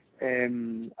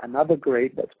another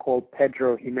grape that's called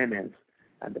Pedro Jimenez.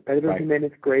 And the Pedro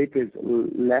Jimenez grape is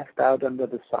left out under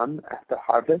the sun after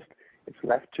harvest. It's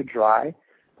left to dry,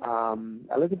 a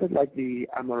little bit like the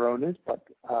Amarones, but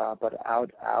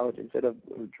out. Instead of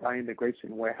drying the grapes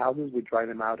in warehouses, we dry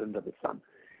them out under the sun,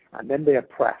 and then they are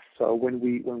pressed. So when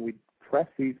we press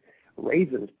these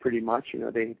raisins, pretty much,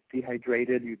 they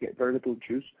dehydrated. You get very little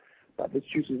juice, but this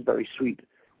juice is very sweet.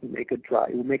 We make it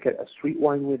dry. We make a sweet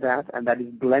wine with that, and that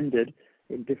is blended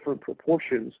in different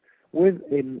proportions with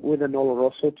an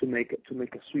oloroso to make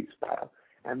a sweet style.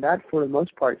 And that, for the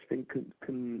most part, has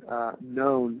been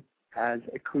known as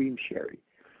a cream sherry.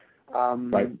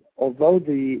 Although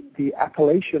the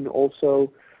appellation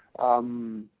also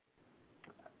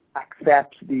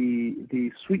accepts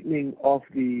the sweetening of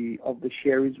the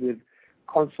sherries with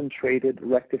concentrated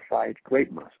rectified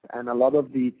grape must, and a lot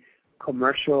of the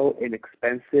commercial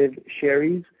inexpensive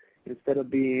sherries, instead of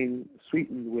being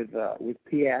sweetened with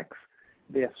PX,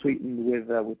 they are sweetened with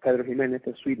Pedro Jimenez.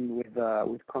 They're sweetened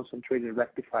with concentrated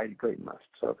rectified grape must.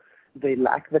 So they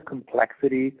lack the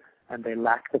complexity and they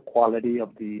lack the quality of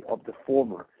the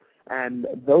former. And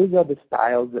those are the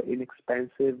styles, the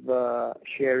inexpensive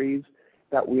sherries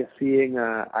that we are seeing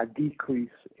a decrease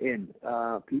in.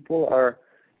 People are,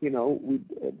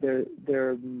 the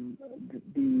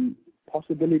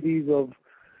possibilities of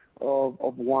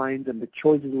wines and the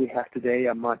choices we have today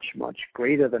are much, much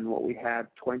greater than what we had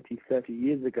 20, 30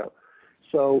 years ago.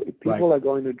 So if people are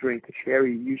going to drink a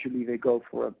sherry, usually they go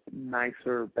for a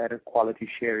nicer, better quality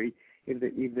sherry. If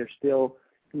they're still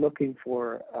looking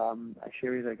for a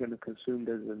sherry they're going to consume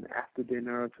as an after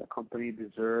dinner to accompany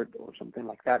dessert or something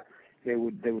like that, they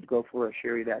would go for a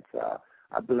sherry that's a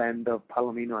blend of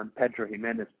Palomino and Pedro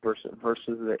Jimenez versus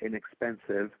the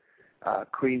inexpensive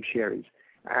cream sherries.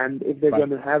 And if they're going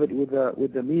to have it with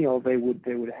the meal, they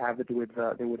would have it with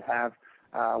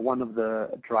one of the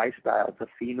dry styles, a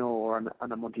fino or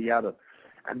an amontillado.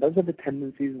 And those are the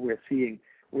tendencies we're seeing.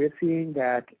 We're seeing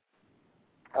that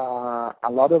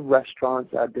a lot of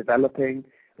restaurants are developing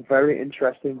very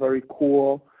interesting, very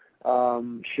cool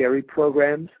sherry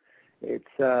programs.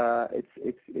 The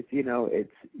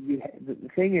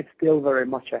thing is still very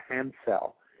much a hand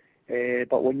sell,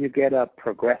 but when you get a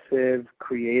progressive,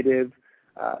 creative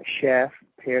chef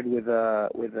paired with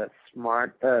a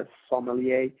smart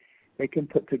sommelier, they can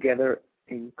put together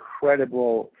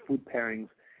incredible food pairings,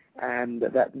 and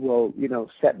that will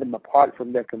set them apart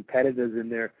from their competitors in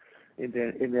their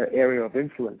area of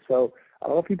influence. So a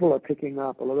lot of people are picking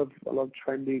up, a lot of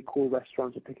trendy, cool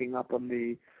restaurants are picking up on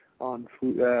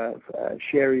food,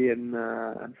 sherry and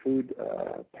food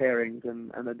pairings,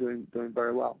 and are doing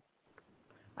very well.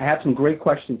 I have some great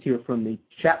questions here from the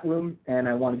chat room, and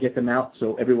I want to get them out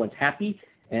so everyone's happy,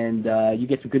 and you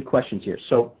get some good questions here.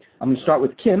 So I'm going to start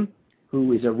with Kim,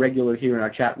 who is a regular here in our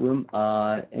chat room,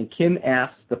 and Kim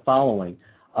asks the following: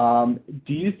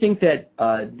 do you think that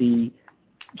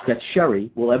that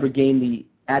sherry will ever gain the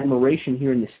admiration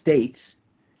here in the States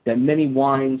that many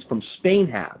wines from Spain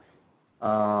have?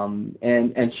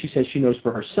 And she says she knows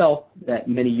for herself that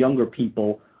many younger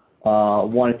people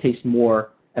want to taste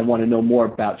more and want to know more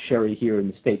about sherry here in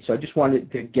the States. So I just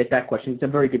wanted to get that question. It's a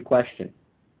very good question.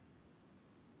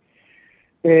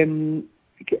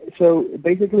 So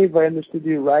basically, if I understood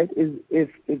you right, is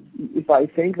if I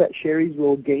think that sherries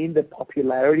will gain the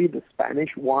popularity the Spanish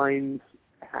wines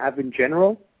have in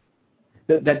general?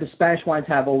 That the Spanish wines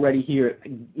have already here,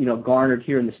 garnered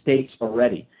here in the States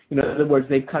already. In other words,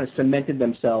 they've kind of cemented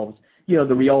themselves. The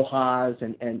Riojas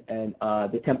and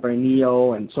the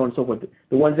Tempranillo and so on and so forth.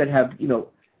 The ones that have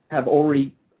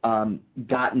already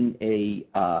gotten a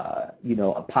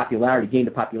popularity, gained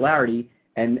a popularity,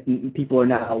 and people are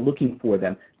now looking for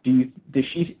them.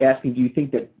 She's asking, do you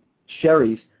think that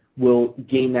sherries will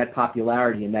gain that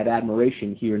popularity and that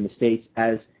admiration here in the States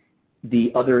as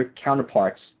the other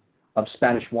counterparts of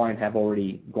Spanish wine have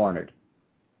already garnered?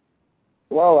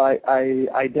 Well,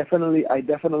 I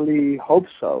definitely hope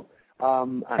so,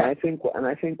 and I think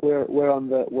we're on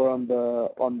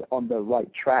the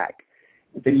right track.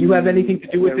 If you have anything to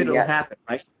do with it, it'll happen,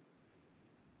 right?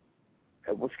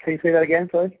 Can you say that again,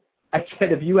 sorry? I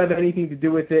said if you have anything to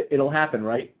do with it, it'll happen,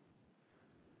 right?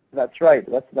 That's right.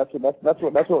 That's what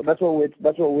we're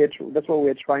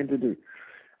trying to do.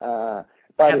 I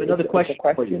have another question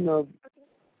for you.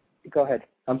 Go ahead.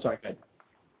 I'm sorry. Go ahead.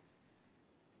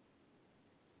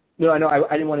 No, I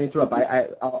didn't want to interrupt.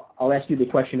 I'll ask you the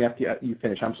question after you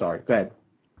finish. I'm sorry. Go ahead.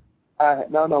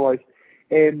 No worries.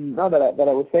 Now that I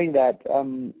was saying that,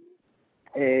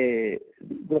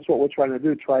 that's what we're trying to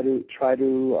do. Try to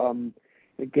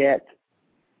get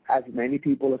as many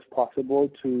people as possible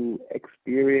to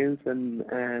experience and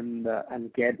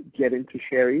get into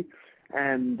sherry,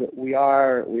 and we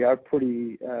are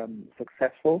pretty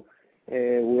successful.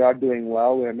 We are doing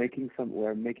well. We're making some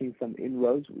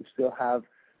inroads. We still have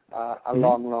a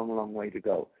long way to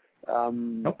go.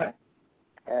 Okay.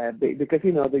 Because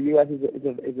the U.S.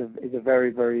 is a very,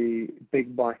 very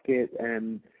big market,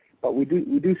 but we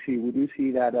do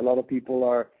see that a lot of people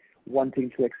are wanting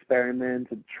to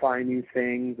experiment and try new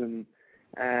things, and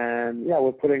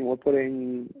we're putting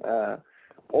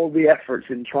all the efforts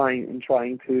in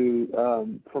trying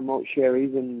to promote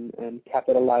sherries and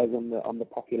capitalize on the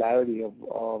popularity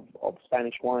of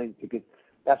Spanish wines, because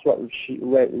that's what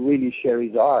really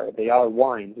sherries are. They are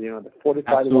wines, they're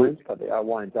fortified wines, but they are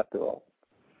wines after all.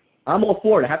 I'm all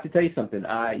for it. I have to tell you something.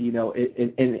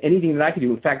 In anything that I can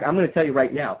do. In fact, I'm going to tell you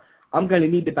right now, I'm going to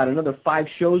need about another 5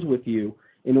 shows with you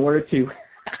in order to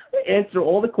answer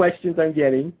all the questions I'm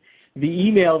getting, the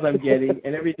emails I'm getting,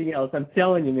 and everything else. I'm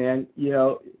telling you, man,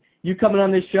 you coming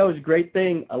on this show is a great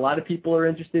thing. A lot of people are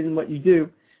interested in what you do.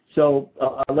 So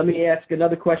let me ask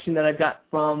another question that I've got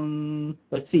from,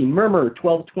 let's see,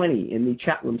 Murmur1220 in the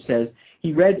chat room says,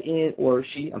 he read in, or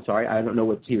she, I'm sorry, I don't know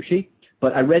what's he or she,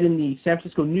 but I read in the San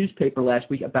Francisco newspaper last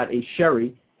week about a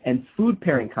sherry and food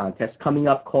pairing contest coming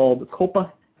up called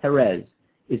Copa Jerez.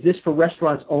 Is this for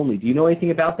restaurants only? Do you know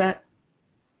anything about that?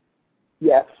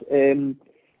 Yes. In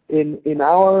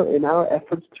our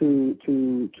efforts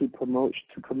to promote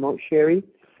sherry,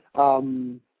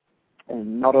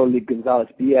 and not only Gonzalez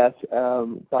Byass,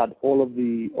 but all of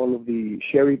the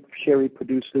sherry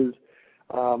producers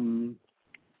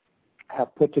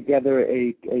have put together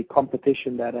a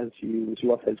competition that, as you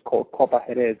well said, is called Copa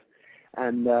Jerez,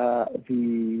 and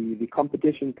the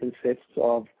competition consists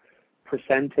of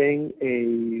presenting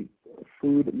a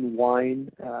food and wine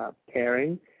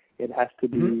pairing. It has to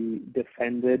be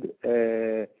defended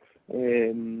in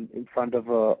front of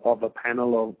a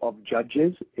panel of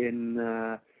judges and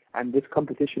this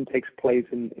competition takes place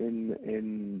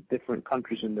in different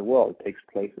countries in the world. It takes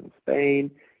place in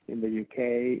Spain, in the UK,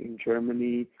 in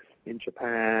Germany, in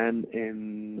Japan,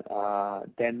 in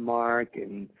Denmark,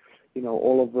 in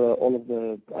all of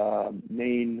the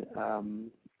main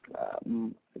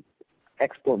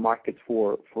export markets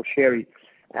for sherry.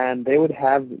 And they will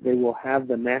have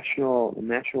the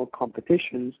national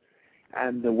competitions,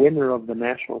 and the winner of the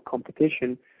national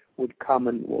competition will come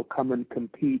and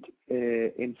compete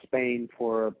in Spain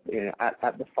for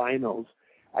at the finals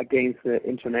against the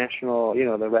international,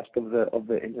 the rest of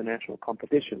the international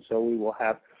competition. So we'll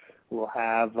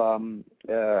have a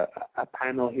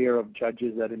panel here of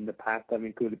judges that in the past have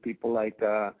included people like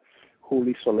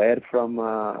Juli Soler from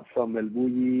El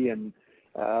Bulli and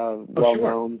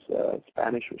well-known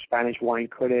Spanish wine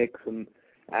critics and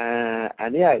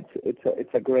yeah,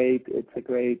 it's a great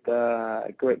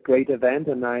event,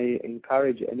 and I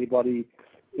encourage anybody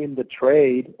in the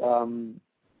trade to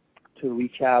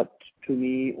reach out to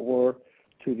me or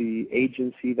to the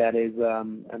agency that is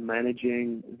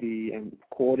managing and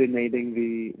coordinating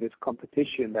this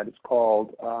competition that is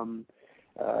called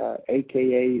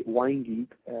AKA Wine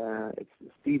Geek. It's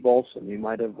Steve Olson. You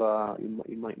might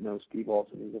know Steve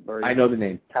Olson. He's a very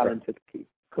talented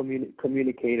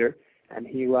communicator. And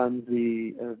he runs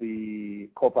the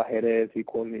Copa Jerez. He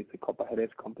coordinates the Copa Jerez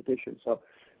competition. So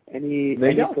any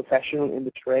professional in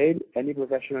the trade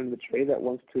that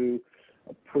wants to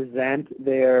present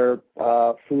their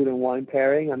food and wine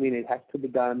pairing, I mean, it has to be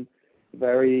done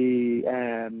very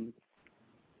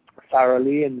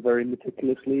thoroughly and very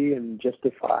meticulously, and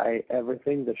justify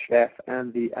everything. The chef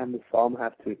and the somm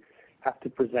have to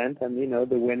present, and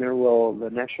the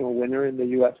national winner in the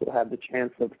U.S. will have the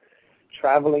chance of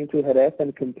traveling to Jerez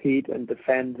and compete and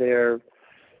defend their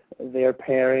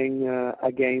pairing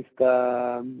against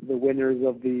the winners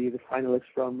of the finalists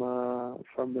from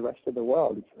the rest of the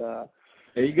world. It's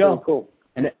there you go. Cool.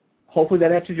 And hopefully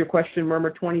that answers your question,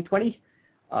 Murmur 2020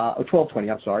 or 1220.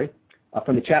 I'm sorry.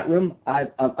 From the chat room.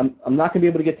 I'm not going to be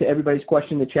able to get to everybody's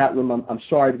question in the chat room. I'm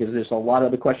sorry, because there's a lot of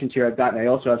other questions here I've gotten. I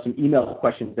also have some email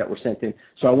questions that were sent in,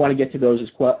 so I want to get to those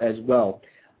as well.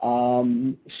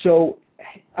 So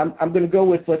I'm going to go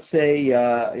with, let's say,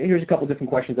 here's a couple different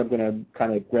questions I'm going to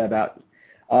kind of grab out.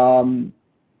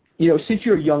 Since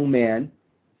you're a young man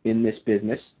in this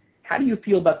business, how do you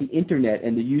feel about the internet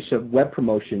and the use of web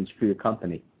promotions for your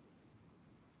company?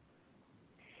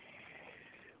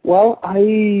 Well,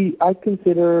 I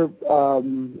consider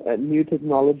new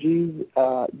technologies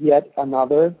yet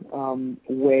another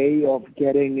way of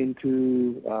getting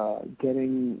into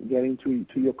getting to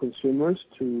your consumers,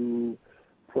 to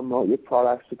promote your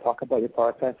products, to talk about your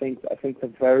products. I think it's a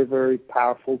very, very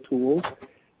powerful tool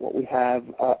what we have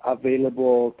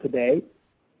available today.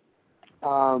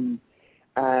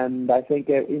 And I think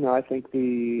the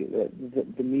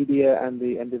media and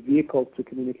the vehicles to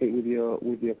communicate with your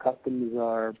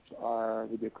customers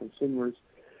with your consumers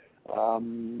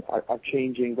are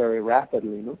changing very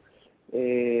rapidly.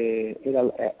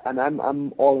 And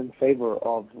I'm all in favor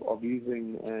of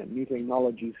using new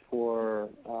technologies for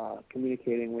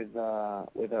communicating with our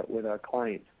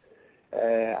clients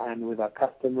and with our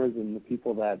customers and the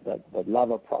people that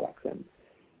love our products. And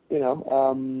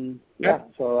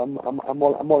so I'm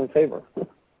all in favor.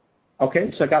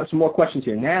 Okay, so I got some more questions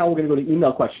here. Now we're going to go to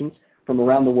email questions from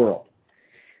around the world.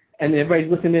 And everybody's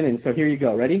listening in, so here you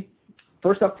go. Ready?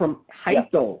 First up from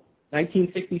Haito,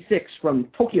 1966, from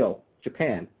Tokyo,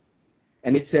 Japan.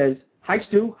 And it says, "Hi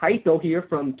Stu, Haito here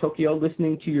from Tokyo,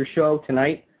 listening to your show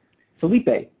tonight.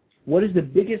 Felipe, what is the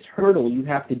biggest hurdle you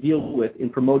have to deal with in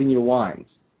promoting your wines?"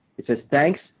 It says,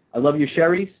 "Thanks, I love your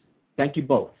sherries. Thank you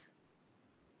both."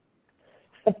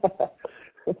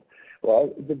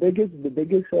 Well, the biggest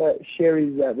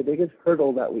sherry's the biggest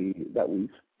hurdle that we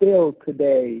still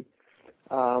today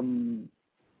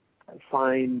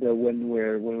find when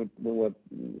we're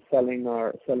selling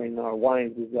our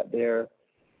wines is that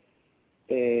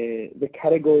the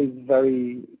category is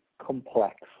very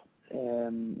complex.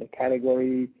 The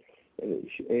category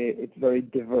it's very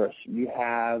diverse. You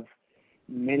have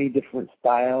many different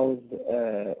styles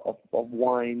of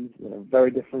wines that are very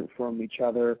different from each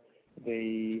other.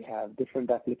 They have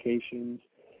different applications.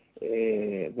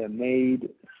 They're made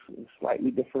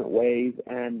slightly different ways,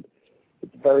 and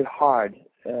it's very hard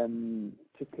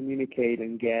to communicate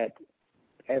and get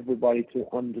everybody to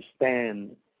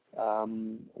understand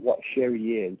what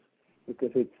sherry is,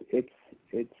 because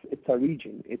it's a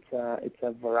region. It's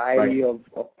a variety of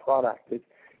product.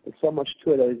 There's so much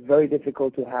to it that it's very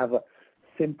difficult to have a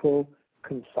simple,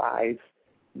 concise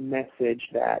message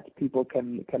that people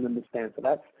can understand. So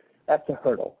that's a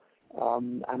hurdle.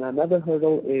 And another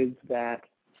hurdle is that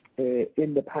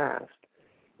in the past,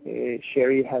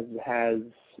 sherry has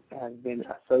been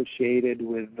associated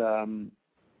with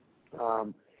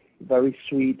very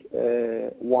sweet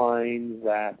wines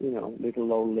that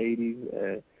little old ladies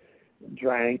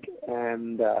drank,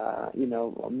 and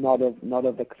not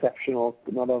of exceptional,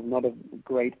 not of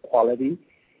great quality,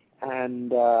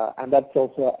 and that's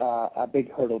also a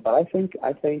big hurdle. But I think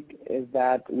is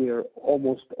that we're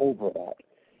almost over that,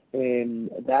 and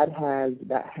that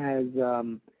has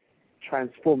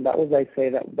transformed. That was, I say,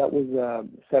 that was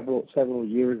several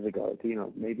years ago.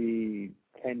 Maybe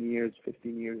 10 years,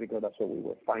 15 years ago. That's what we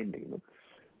were finding.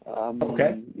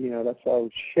 Okay. That's how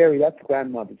sherry. That's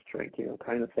grandmother's drink,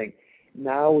 kind of thing.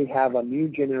 Now we have a new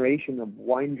generation of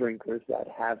wine drinkers that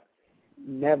have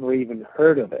never even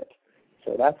heard of it.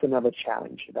 So that's another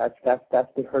challenge. That's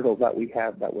the hurdle that we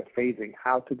have, that we're facing.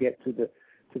 How to get to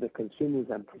the consumers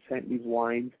and present these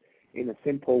wines in a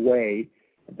simple way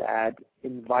that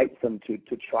invites them to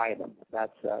try them.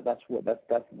 That's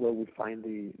where we find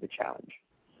the challenge.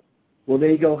 Well,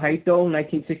 there you go, Haito,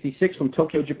 1966 from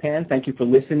Tokyo, Japan. Thank you for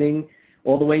listening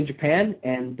all the way in Japan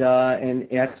and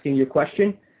asking your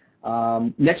question.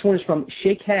 Next one is from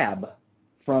Sheikh Hab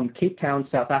from Cape Town,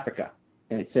 South Africa.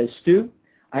 And it says, Stu,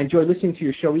 I enjoy listening to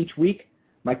your show each week.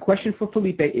 My question for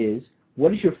Felipe is,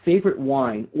 what is your favorite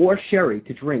wine or sherry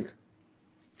to drink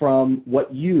from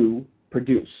what you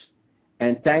produce?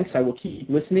 And thanks, I will keep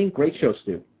listening. Great show,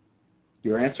 Stu.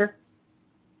 Your answer?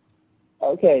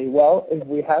 Okay, well, if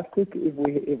we have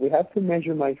to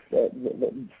measure my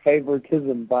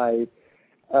favoritism by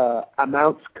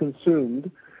amounts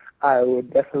consumed, I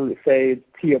would definitely say it's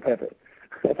Tio Pepe.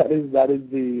 That is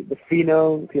the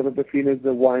Fino. Tio Pepe Fino is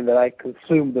the wine that I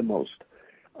consume the most.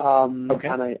 Okay.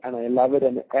 And I love it.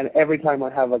 And every time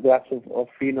I have a glass of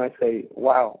Fino, I say,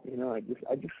 wow, I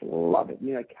just love it.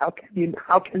 Like, how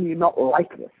can you not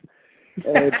like this?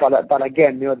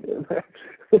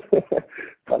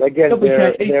 But again,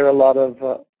 there are a lot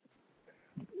of.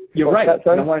 You're right. That,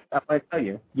 I want to tell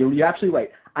you, you're absolutely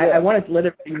right. I wanted to let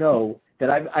everybody know that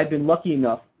I've been lucky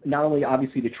enough, not only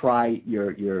obviously to try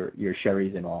your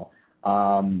sherries and all.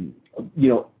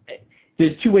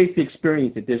 There's two ways to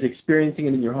experience it. There's experiencing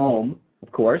it in your home,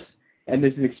 of course, and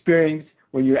there's an experience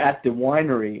when you're at the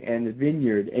winery and the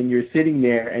vineyard and you're sitting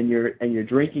there and you're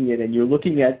drinking it and you're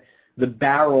looking at the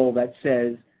barrel that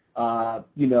says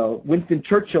Winston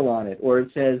Churchill on it, or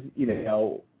it says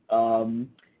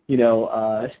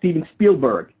Steven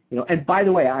Spielberg. And by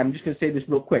the way, I'm just going to say this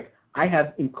real quick. I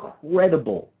have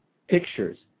incredible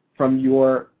pictures from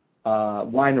your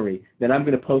winery that I'm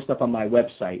going to post up on my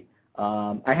website.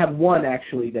 I have one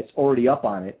actually that's already up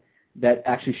on it that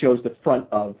actually shows the front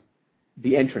of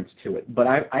the entrance to it. But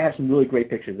I have some really great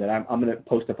pictures that I'm going to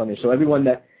post up on there. So everyone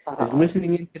that is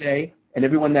listening in today and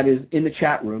everyone that is in the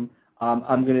chat room,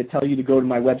 I'm going to tell you to go to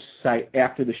my website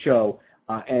after the show,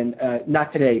 and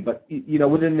not today, but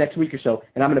within the next week or so,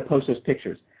 and I'm going to post those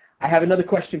pictures. I have another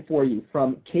question for you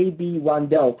from KB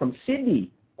Rondell from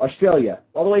Sydney, Australia,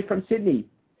 all the way from Sydney.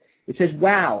 It says,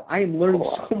 wow, I am learning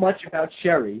so much about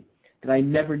sherry that I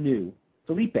never knew.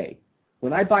 Felipe,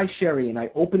 when I buy sherry and I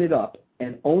open it up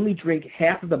and only drink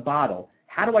half of the bottle,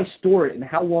 how do I store it and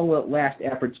how long will it last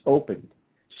after it's opened?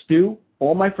 Stu,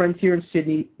 all my friends here in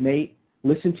Sydney may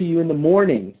listen to you in the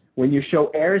morning when your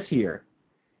show airs here.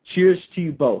 Cheers to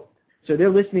you both. So they're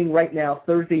listening right now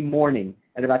Thursday morning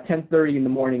at about 10:30 in the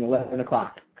morning, 11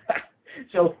 o'clock.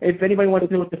 So if anybody wants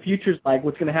to know what the future's like,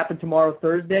 what's going to happen tomorrow,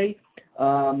 Thursday,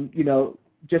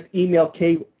 just email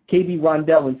KB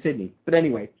Rondell in Sydney. But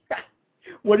anyway,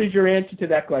 what is your answer to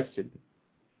that question?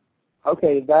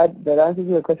 Okay, that answers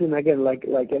the question. Again, like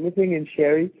anything in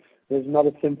sherry, There's not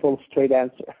a simple, straight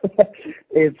answer.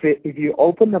 If you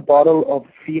open a bottle of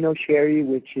Fino Sherry,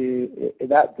 which is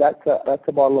that's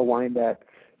a bottle of wine that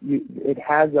it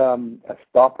has a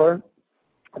stopper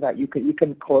that you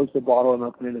can close the bottle and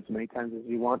open it as many times as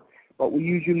you want. But we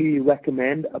usually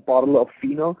recommend a bottle of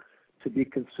Fino to be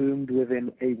consumed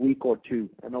within a week or two,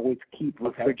 and always keep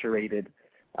refrigerated.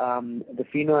 The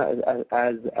Fino,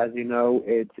 as you know,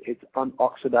 it's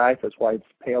unoxidized. That's why it's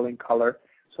pale in color.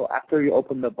 So after you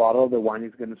open the bottle, the wine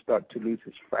is going to start to lose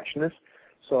its freshness.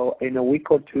 So in a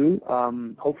week or two,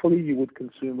 hopefully you would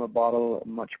consume a bottle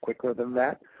much quicker than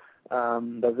that.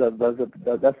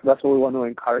 That's what we want to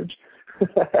encourage.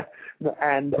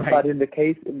 And right. But in the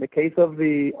case of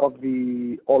the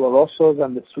olorosos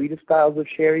and the sweeter styles of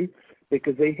sherry,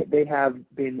 because they have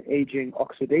been aging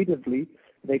oxidatively,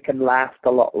 they can last a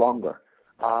lot longer.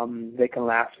 They can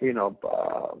last,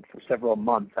 for several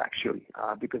months actually,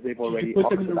 because they've already oxidized. Should you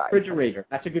put them in the refrigerator?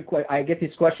 That's a good question. I get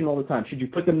this question all the time. Should you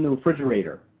put them in the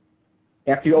refrigerator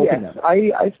after you open them?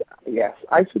 Yes,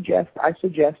 I suggest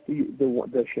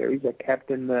the sherries are kept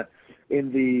in the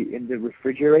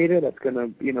refrigerator. That's going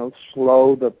to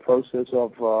slow the process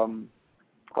of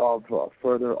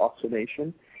further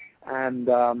oxidation, and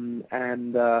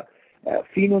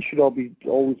Fino should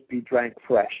always be drank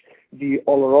fresh. The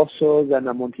Olorosos and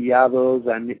Amontillados,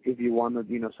 and if you wanted,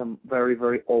 some very,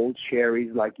 very old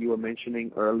sherries like you were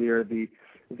mentioning earlier, the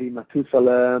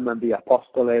Matusalem and the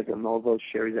Apóstoles and all those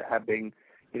sherries that have been,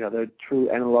 they're true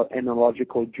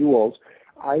enological jewels.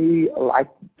 I like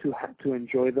to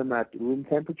enjoy them at room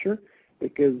temperature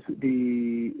because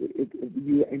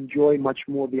you enjoy much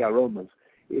more the aromas.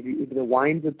 If the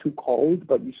wines are too cold,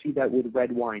 but you see that with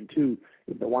red wine too.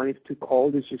 If the wine is too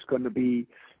cold, it's just going to be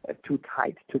too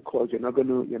tight, too close. You're not going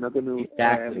to.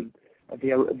 Exactly.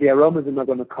 The aromas are not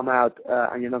going to come out,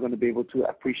 and you're not going to be able to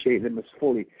appreciate them as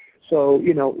fully. So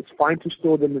it's fine to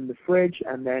store them in the fridge,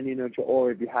 and then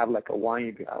or if you have like a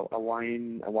wine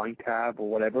cab or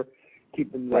whatever,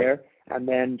 keep them there. Right. And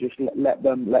then just let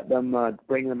them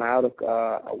bring them out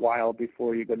a while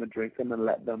before you're going to drink them, and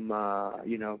let them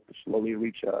slowly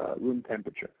reach room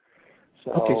temperature.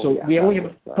 So, okay, so we only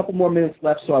have a couple more minutes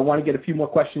left, so I want to get a few more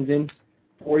questions in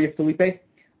for you, Felipe.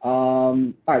 All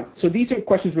right, so these are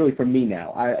questions really from me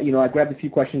now. I grabbed a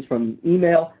few questions from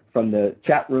email, from the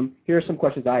chat room. Here are some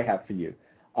questions I have for you.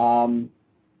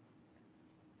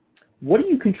 What do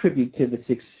you contribute to the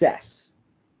success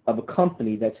of a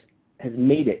company that has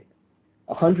made it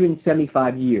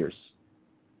 175 years?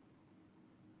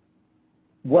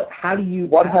 What do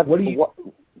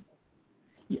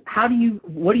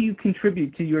you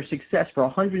contribute to your success for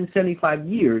 175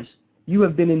 years? You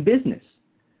have been in business.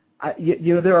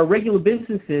 There are regular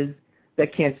businesses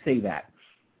that can't say that.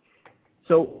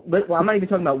 So, I'm not even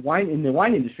talking about wine in the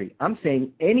wine industry. I'm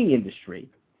saying any industry.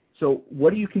 So,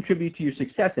 what do you contribute to your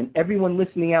success? And everyone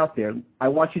listening out there, I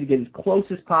want you to get as close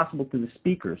as possible to the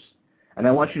speakers, and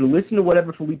I want you to listen to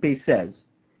whatever Felipe says,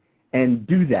 and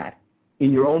do that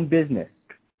in your own business,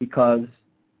 because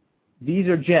these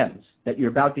are gems that you're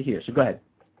about to hear. So go ahead.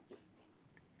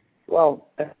 Well,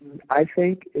 I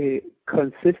think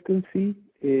consistency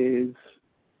is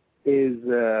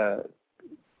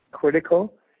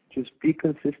critical. Just be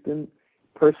consistent,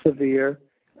 persevere,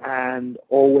 and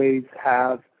always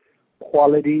have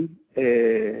quality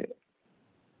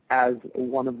as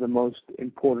one of the most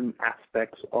important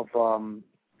aspects of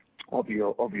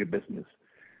your business.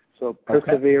 So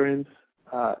perseverance,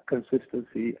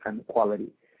 consistency, and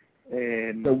quality.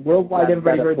 And so worldwide,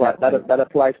 everybody heard that. That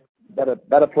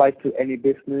applies to any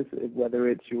business, whether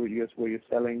it's where you're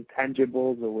selling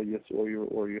tangibles or where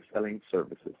you're selling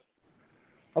services.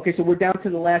 Okay, so we're down to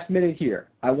the last minute here.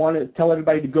 I want to tell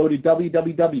everybody to go to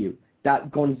www.gonzalezbyass.com,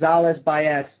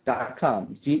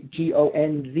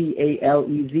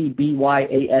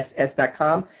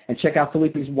 GONZALEZBYASS.com, and check out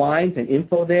Felipe's wines and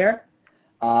info there.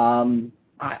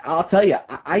 I'll tell you,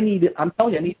 I need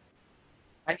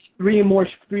 3 or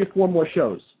 4 more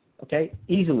shows, okay,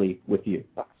 easily with you.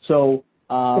 So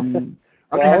I'm going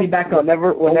to have you back on.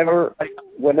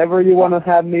 Whenever you want to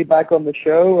have me back on the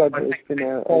show, it's been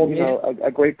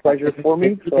a great pleasure for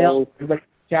me. So,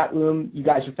 chat room, you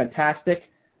guys are fantastic.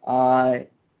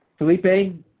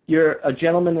 Felipe, you're a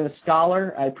gentleman and a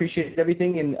scholar. I appreciate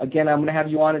everything. And again, I'm going to have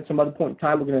you on at some other point in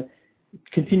time. We're going to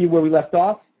continue where we left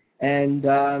off. And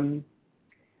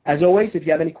as always, if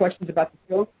you have any questions about the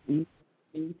show, email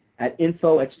me at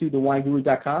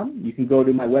info@stewthewineguru.com. You can go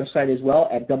to my website as well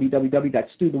at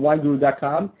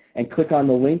www.stewthewineguru.com and click on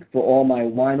the link for all my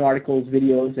wine articles,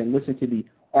 videos, and listen to the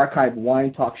archived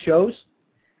wine talk shows.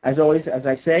 As always, as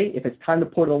I say, if it's time to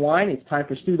pour the wine, it's time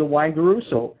for Stew the Wine Guru.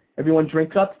 So everyone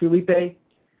drink up. Felipe,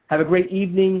 Have a great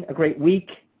evening, a great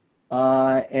week,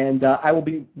 and I will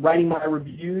be writing my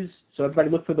reviews. So everybody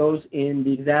look for those in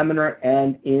the Examiner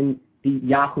and in the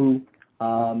Yahoo,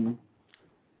 some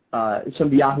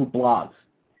of the Yahoo blogs.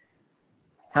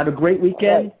 Have a great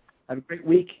weekend. Right. Have a great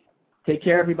week. Take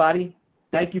care, everybody.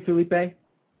 Thank you, Felipe.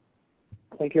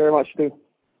 Thank you very much, Stu.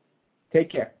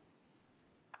 Take care.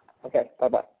 Okay,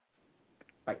 bye-bye.